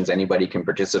observations, anybody can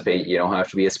participate. You don't have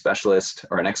to be a specialist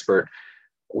or an expert.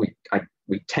 We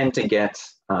tend to get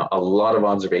a lot of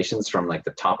observations from like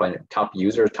the top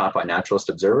users, top iNaturalist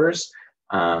observers,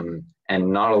 and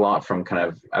not a lot from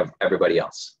kind of everybody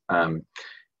else.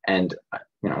 And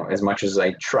as much as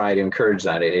I try to encourage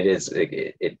that,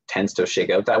 it tends to shake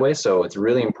out that way. So it's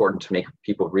really important to make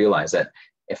people realize that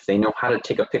if they know how to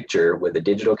take a picture with a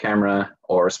digital camera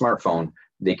or a smartphone,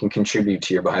 they can contribute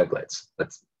to your BioBlitz.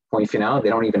 That's point final. They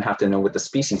don't even have to know what the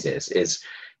species is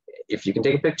if you can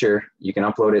take a picture, you can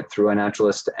upload it through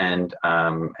iNaturalist and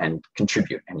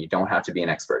contribute, and you don't have to be an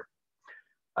expert.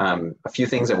 A few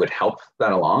things that would help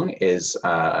that along is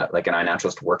like an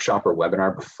iNaturalist workshop or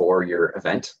webinar before your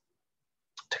event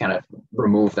to kind of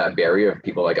remove that barrier of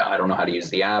people like, I don't know how to use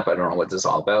the app, I don't know what this is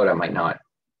all about, I might not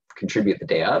contribute the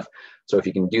day of. So if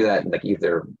you can do that like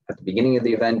either at the beginning of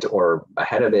the event or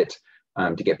ahead of it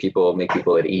to get people, make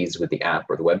people at ease with the app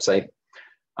or the website.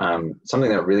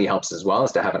 Something that really helps as well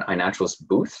is to have an iNaturalist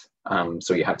booth.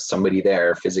 So you have somebody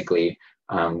there physically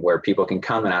where people can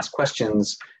come and ask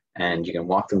questions, and you can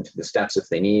walk them through the steps if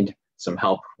they need some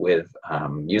help with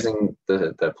using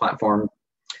the platform.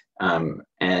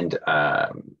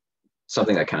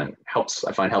 Something that kind of helps,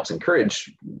 I find helps encourage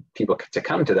people to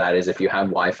come to that is if you have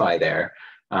Wi-Fi there,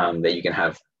 that you can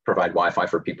provide Wi-Fi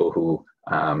for people who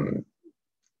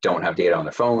don't have data on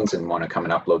their phones and want to come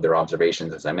and upload their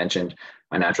observations. As I mentioned,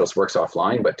 iNaturalist works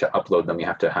offline, but to upload them, you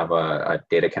have to have a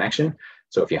data connection.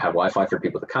 So if you have Wi-Fi for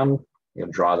people to come,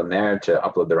 draw them there to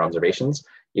upload their observations.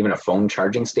 Even a phone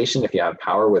charging station, if you have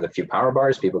power with a few power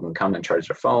bars, people can come and charge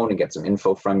their phone and get some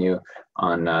info from you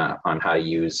on how to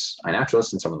use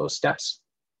iNaturalist and some of those steps.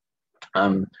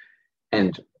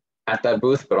 And at that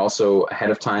booth, but also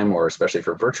ahead of time, or especially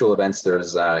for virtual events,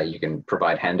 there's you can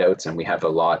provide handouts, and we have a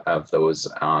lot of those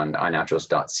on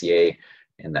iNaturalist.ca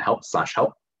in the help.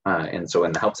 And so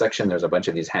in the help section, there's a bunch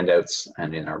of these handouts,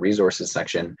 and in our resources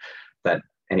section that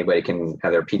anybody can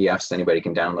have their PDFs, anybody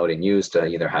can download and use to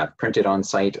either have printed on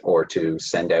site or to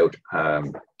send out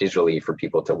digitally for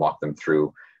people to walk them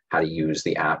through how to use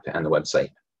the app and the website.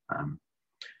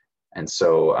 And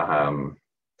so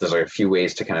there's a few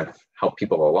ways to kind of help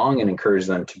people along and encourage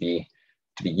them to be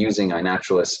using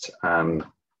iNaturalist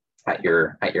at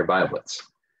your BioBlitz.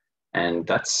 And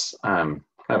that's kind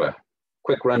of a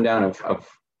quick rundown of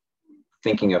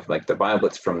thinking of like the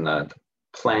BioBlitz from the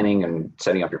planning and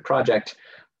setting up your project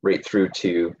right through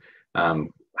to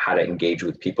how to engage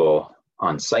with people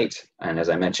on site. And as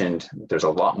I mentioned, there's a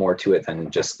lot more to it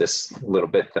than just this little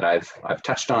bit that I've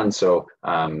touched on. So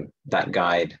that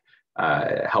guide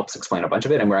helps explain a bunch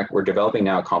of it. And we're developing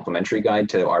now a complementary guide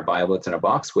to our BioBlitz in a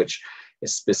Box, which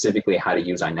is specifically how to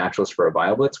use iNaturalist for a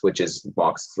BioBlitz, which is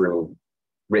walks through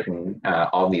written a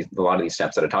lot of these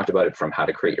steps that I talked about, it from how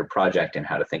to create your project and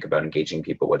how to think about engaging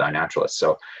people with iNaturalist.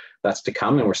 So that's to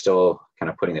come, and we're still kind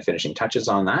of putting the finishing touches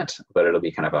on that, but it'll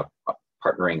be kind of a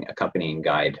partnering, accompanying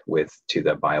guide to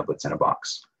the BioBlitz in a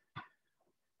Box.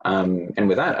 And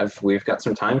with that, we've got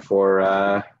some time for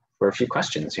a few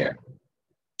questions here.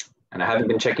 And I haven't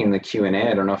been checking the Q&A.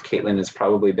 I don't know if Caitlin has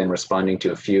probably been responding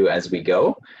to a few as we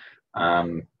go.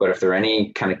 But if there are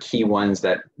any kind of key ones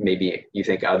that maybe you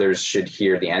think others should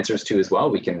hear the answers to as well,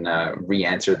 we can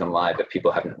re-answer them live if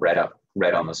people haven't read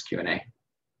on this Q&A.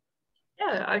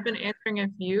 Yeah, I've been answering a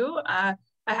few. I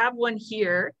have one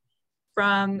here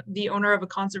from the owner of a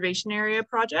conservation area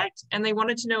project, and they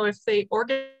wanted to know if they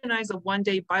organize a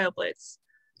one-day BioBlitz,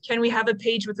 can we have a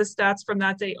page with the stats from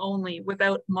that day only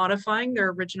without modifying their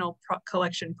original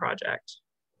collection project?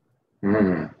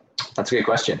 That's a good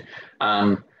question.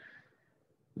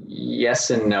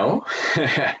 Yes and no.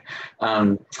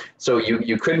 So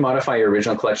you could modify your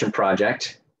original collection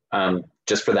project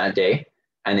just for that day,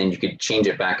 and then you could change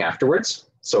it back afterwards.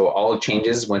 So all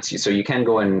changes so you can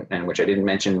go in, and which I didn't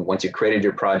mention, once you created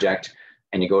your project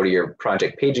and you go to your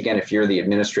project page again, if you're the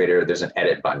administrator, there's an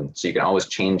edit button. So you can always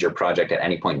change your project at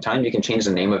any point in time. You can change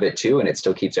the name of it too, and it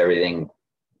still keeps everything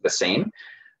the same.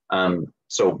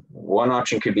 So one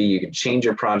option could be you could change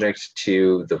your project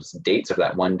to the dates of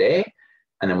that one day,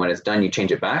 and then when it's done, you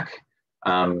change it back.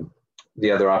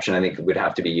 The other option I think would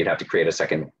have to be you'd have to create a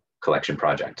second collection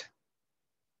project.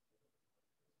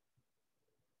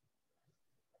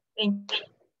 Thank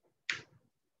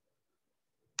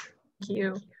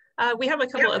you. We have a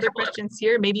couple other questions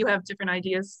here. Maybe you have different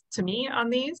ideas to me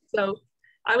on these. So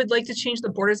I would like to change the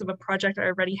borders of a project I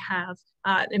already have.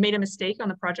 They made a mistake on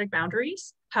the project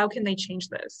boundaries. How can they change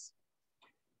this?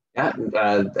 Yeah,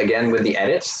 again, with the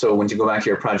edit. So once you go back to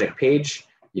your project page,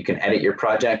 you can edit your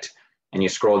project and you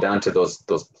scroll down to those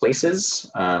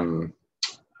places.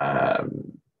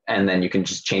 And then you can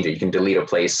just change it. You can delete a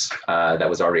place that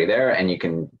was already there, and you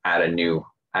can add a new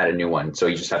one. So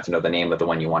you just have to know the name of the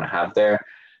one you want to have there.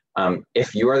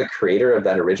 If you are the creator of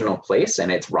that original place and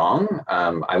it's wrong,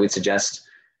 I would suggest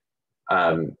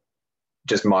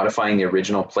just modifying the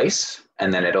original place,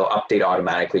 and then it'll update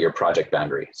automatically your project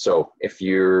boundary. So if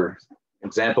you're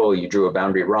example, you drew a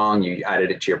boundary wrong, you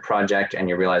added it to your project, and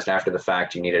you realized after the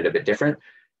fact you needed a bit different.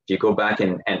 If you go back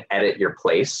and edit your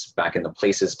place back in the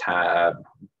Places tab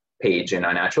page in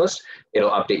iNaturalist,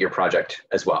 it'll update your project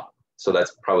as well. So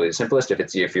that's probably the simplest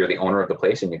if you're the owner of the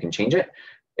place and you can change it.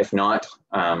 If not,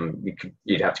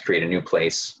 you'd have to create a new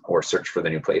place or search for the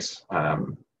new place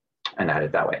and add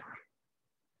it that way.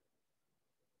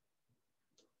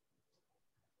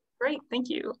 Great, thank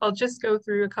you. I'll just go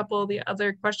through a couple of the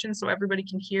other questions so everybody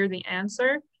can hear the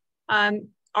answer.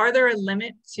 Are there a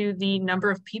limit to the number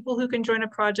of people who can join a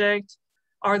project?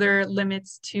 Are there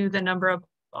limits to the number of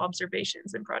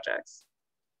observations in projects?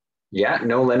 Yeah,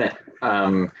 no limit.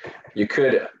 You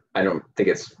could, I don't think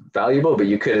it's valuable, but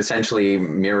you could essentially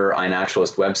mirror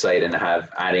iNaturalist website and have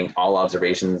adding all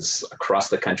observations across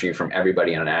the country from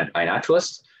everybody on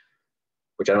iNaturalist,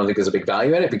 which I don't think is a big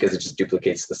value in it because it just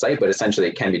duplicates the site, but essentially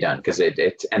it can be done because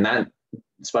and that,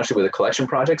 especially with the collection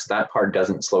projects, that part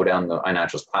doesn't slow down the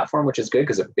iNaturalist platform, which is good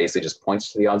because it basically just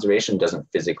points to the observation, doesn't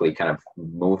physically kind of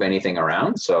move anything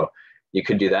around. So you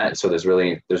could do that. So there's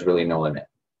really no limit.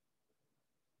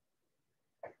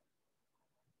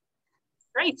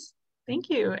 Great, thank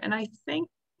you. And I think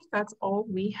that's all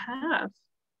we have.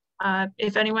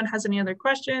 If anyone has any other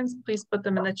questions, please put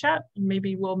them in the chat.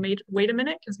 Maybe we'll wait a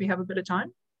minute because we have a bit of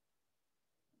time.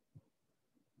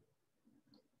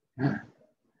 Yeah.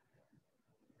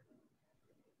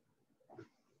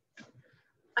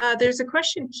 There's a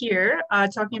question here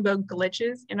talking about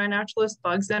glitches in iNaturalist,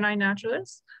 bugs in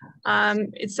iNaturalist.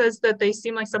 It says that they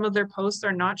seem like some of their posts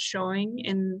are not showing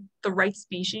in the right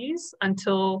species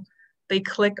until they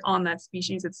click on that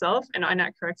species itself and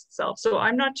iNat corrects itself. So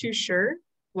I'm not too sure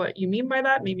what you mean by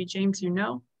that. Maybe James, you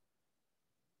know?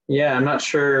 Yeah, I'm not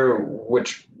sure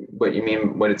what you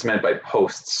mean, what it's meant by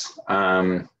posts.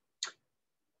 On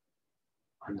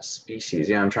the species,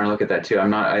 yeah, I'm trying to look at that too. I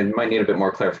might need a bit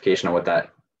more clarification on what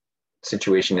that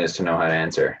situation is to know how to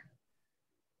answer.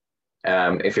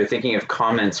 If you're thinking of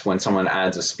comments when someone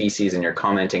adds a species and you're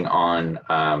commenting on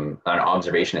an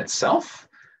observation itself,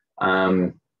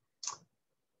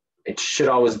 it should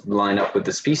always line up with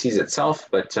the species itself,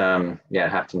 but yeah, I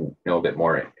have to know a bit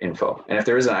more info. And if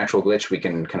there is an actual glitch,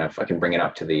 I can bring it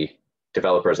up to the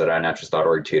developers at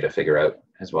iNaturalist.org too to figure out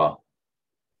as well.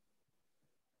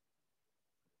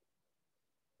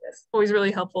 It's always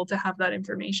really helpful to have that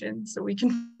information so we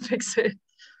can fix it.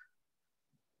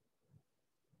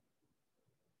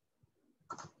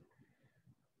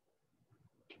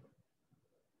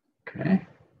 Okay.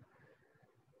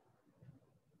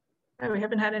 We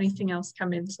haven't had anything else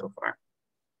come in so far.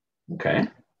 Okay.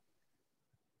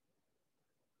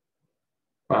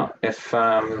 Well, if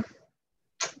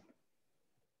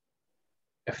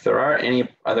there are any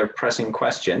other pressing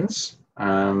questions,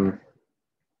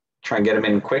 try and get them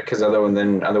in quick because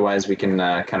otherwise we can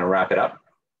kind of wrap it up.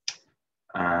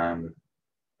 We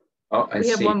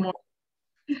have one more.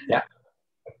 Yeah.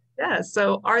 Yeah,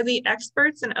 so are the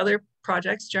experts in other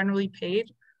projects generally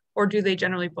paid or do they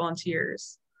generally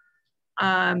volunteers?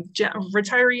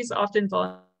 Retirees often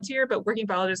volunteer, but working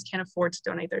biologists can't afford to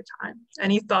donate their time.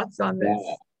 Any thoughts on this?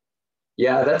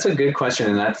 Yeah, that's a good question.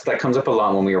 And that comes up a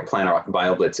lot when we were planning our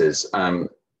Bioblitzes.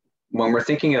 When we're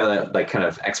thinking of like kind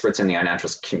of experts in the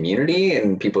iNaturalist community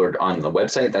and people are on the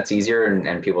website, that's easier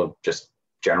and people just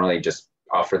generally just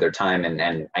offer their time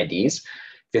and IDs.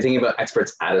 If you're thinking about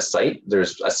experts at a site,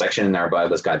 there's a section in our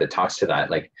Bioblitz guide that talks to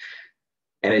that.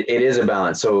 And it is a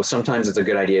balance. So sometimes it's a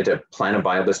good idea to plan a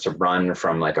Bioblitz to run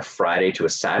from like a Friday to a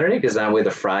Saturday, because that way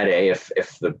the Friday, if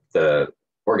the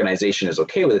organization is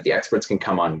okay with it, the experts can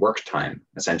come on work time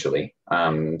essentially.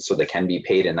 So they can be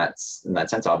paid in that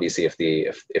sense. Obviously,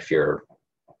 if your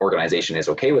organization is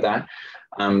okay with that.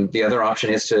 The other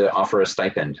option is to offer a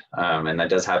stipend, and that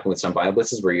does happen with some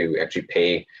Bioblitzes where you actually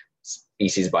pay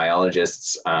species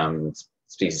biologists,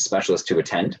 species specialists to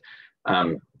attend.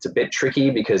 It's a bit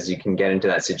tricky because you can get into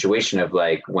that situation of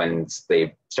like when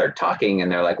they start talking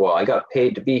and they're like, well, I got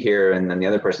paid to be here. And then the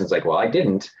other person's like, well, I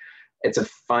didn't. It's a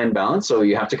fine balance. So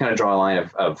you have to kind of draw a line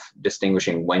of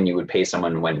distinguishing when you would pay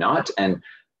someone and when not. And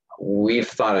we've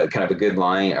thought of kind of a good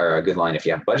line if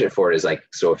you have budget for it is like,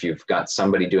 so if you've got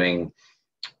somebody doing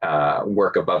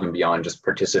work above and beyond just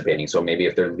participating. So maybe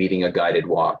if they're leading a guided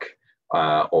walk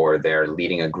or they're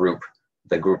leading a group,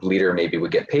 the group leader maybe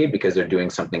would get paid because they're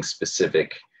doing something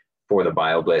specific for the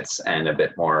BioBlitz and a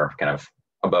bit more kind of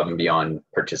above and beyond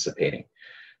participating.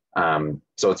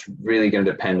 So it's really going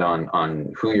to depend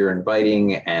on who you're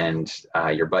inviting and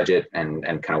your budget and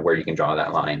kind of where you can draw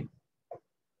that line.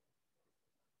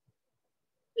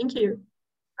 Thank you.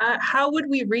 How would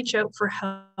we reach out for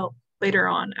help later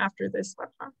on after this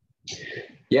webinar?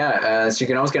 Yeah, so you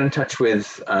can always get in touch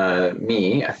with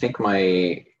me. I think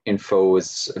my info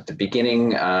is at the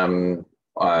beginning,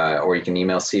 or you can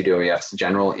email CWF's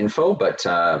general info, but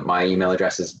my email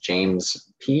address is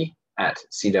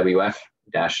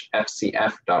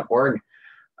james.p@cwf-fcf.org.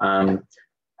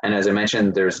 And as I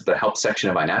mentioned, there's the help section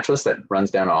of iNaturalist that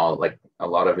runs down a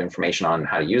lot of information on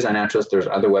how to use iNaturalist. There's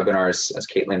other webinars, as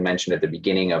Caitlin mentioned at the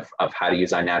beginning, of how to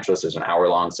use iNaturalist. There's an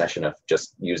hour-long session of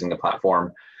just using the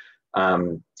platform.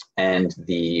 And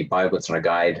the Bioblitz on a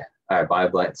guide,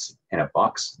 Bioblitz in a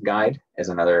box guide is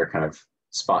another kind of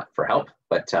spot for help,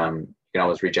 but you can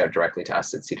always reach out directly to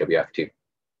us at CWF too.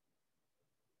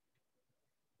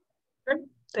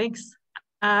 Thanks.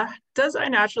 Does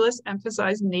iNaturalist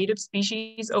emphasize native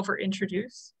species over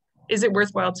introduce? Is it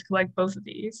worthwhile to collect both of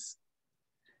these?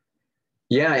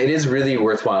 Yeah, it is really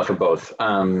worthwhile for both.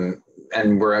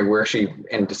 And we're actually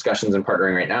in discussions and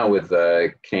partnering right now with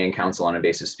the Canadian Council on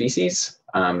Invasive Species.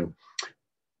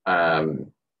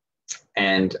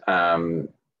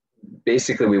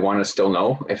 Basically, we want to still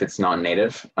know if it's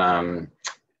non-native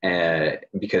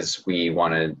because we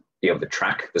want to be able to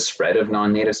track the spread of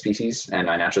non-native species. And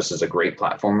iNaturalist is a great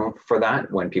platform for that.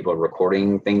 When people are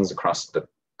recording things across the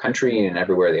country and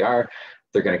everywhere they are,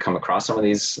 they're going to come across some of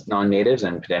these non-natives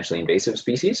and potentially invasive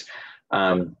species.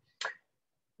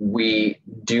 We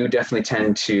do definitely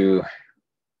tend to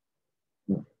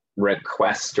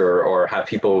request or have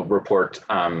people report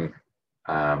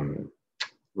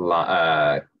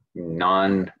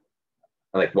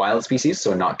wild species,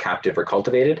 so not captive or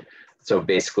cultivated. So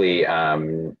basically,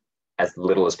 as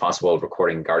little as possible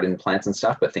recording garden plants and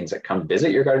stuff, but things that come visit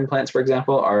your garden plants, for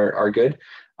example, are good.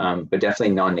 But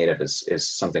definitely non-native is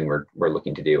something we're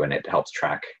looking to do, and it helps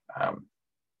track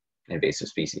invasive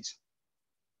species.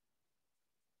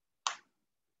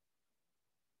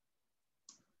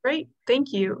 Great,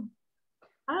 thank you.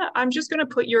 I'm just going to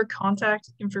put your contact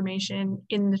information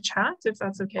in the chat, if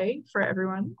that's okay for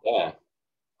everyone. Yeah.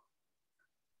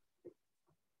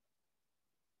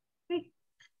 Okay. I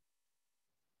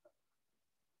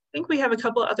think we have a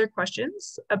couple of other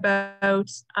questions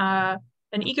about an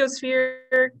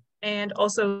ecosphere and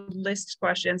also list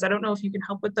questions. I don't know if you can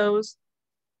help with those.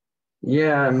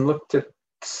 Yeah, I'm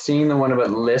seeing the one about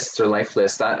lists or life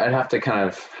lists. I'd have to kind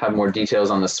of have more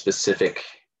details on the specific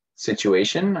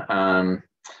situation.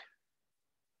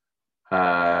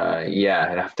 Yeah,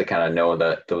 I'd have to kind of know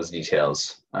those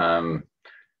details. The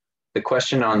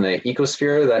question on the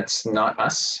ecosphere, that's not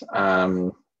us.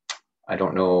 I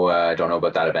don't know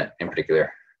about that event in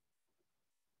particular.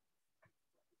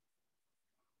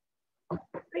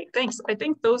 Great, thanks. I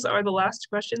think those are the last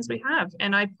questions we have.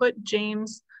 And I put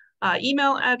James'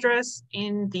 email address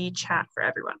in the chat for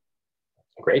everyone.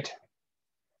 Great.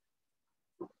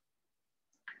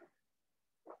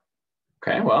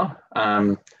 Okay, well,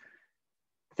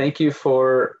 thank you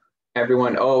for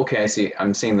everyone. Oh, okay, I see.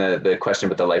 I'm seeing the question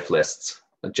about the life lists.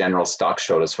 The general stock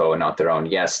SCHOTUS and not their own.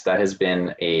 Yes, that has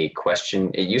been a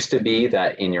question. It used to be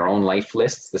that in your own life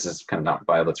lists, this is kind of not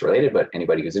Bioblitzes related, but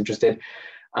anybody who's interested,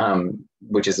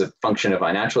 which is a function of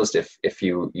iNaturalist, if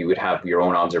you would have your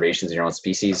own observations in your own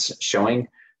species showing.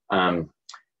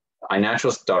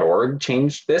 iNaturalist.org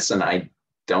changed this, and I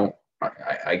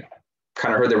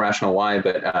kind of heard the rationale why,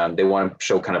 but they want to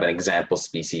show kind of an example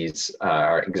species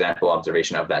or example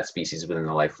observation of that species within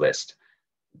the life list.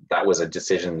 That was a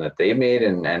decision that they made,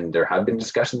 and there have been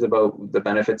discussions about the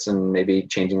benefits and maybe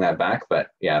changing that back,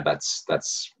 but yeah, that's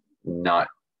not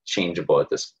changeable at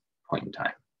this point in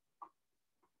time.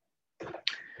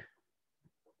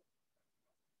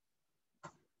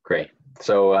 Great.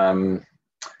 So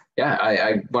yeah,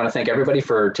 I want to thank everybody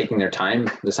for taking their time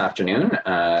this afternoon,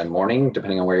 morning,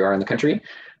 depending on where you are in the country,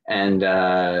 and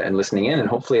listening in. And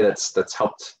hopefully that's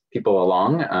helped people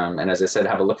along. And as I said,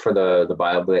 have a look for the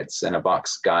Bioblitz in a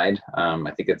box guide.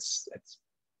 I think it's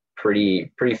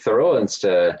pretty thorough as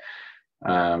to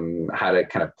how to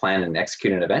kind of plan and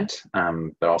execute an event.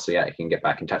 But also, yeah, you can get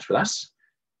back in touch with us.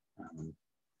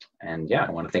 And yeah,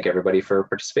 I want to thank everybody for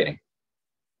participating.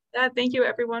 Yeah, thank you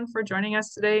everyone for joining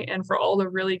us today and for all the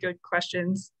really good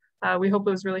questions. We hope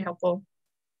it was really helpful.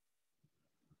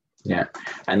 Yeah,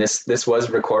 and this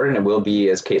was recorded and it will be,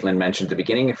 as Caitlin mentioned at the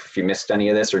beginning, if you missed any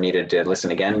of this or needed to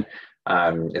listen again,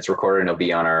 it's recorded and it'll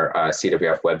be on our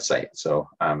CWF website. So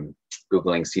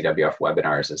Googling CWF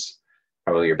webinars is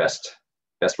probably your best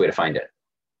way to find it.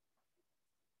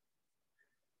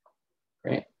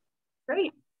 Great.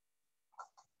 Great.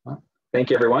 Well, thank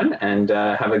you everyone, and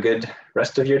have a good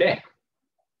rest of your day.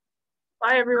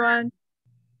 Bye everyone.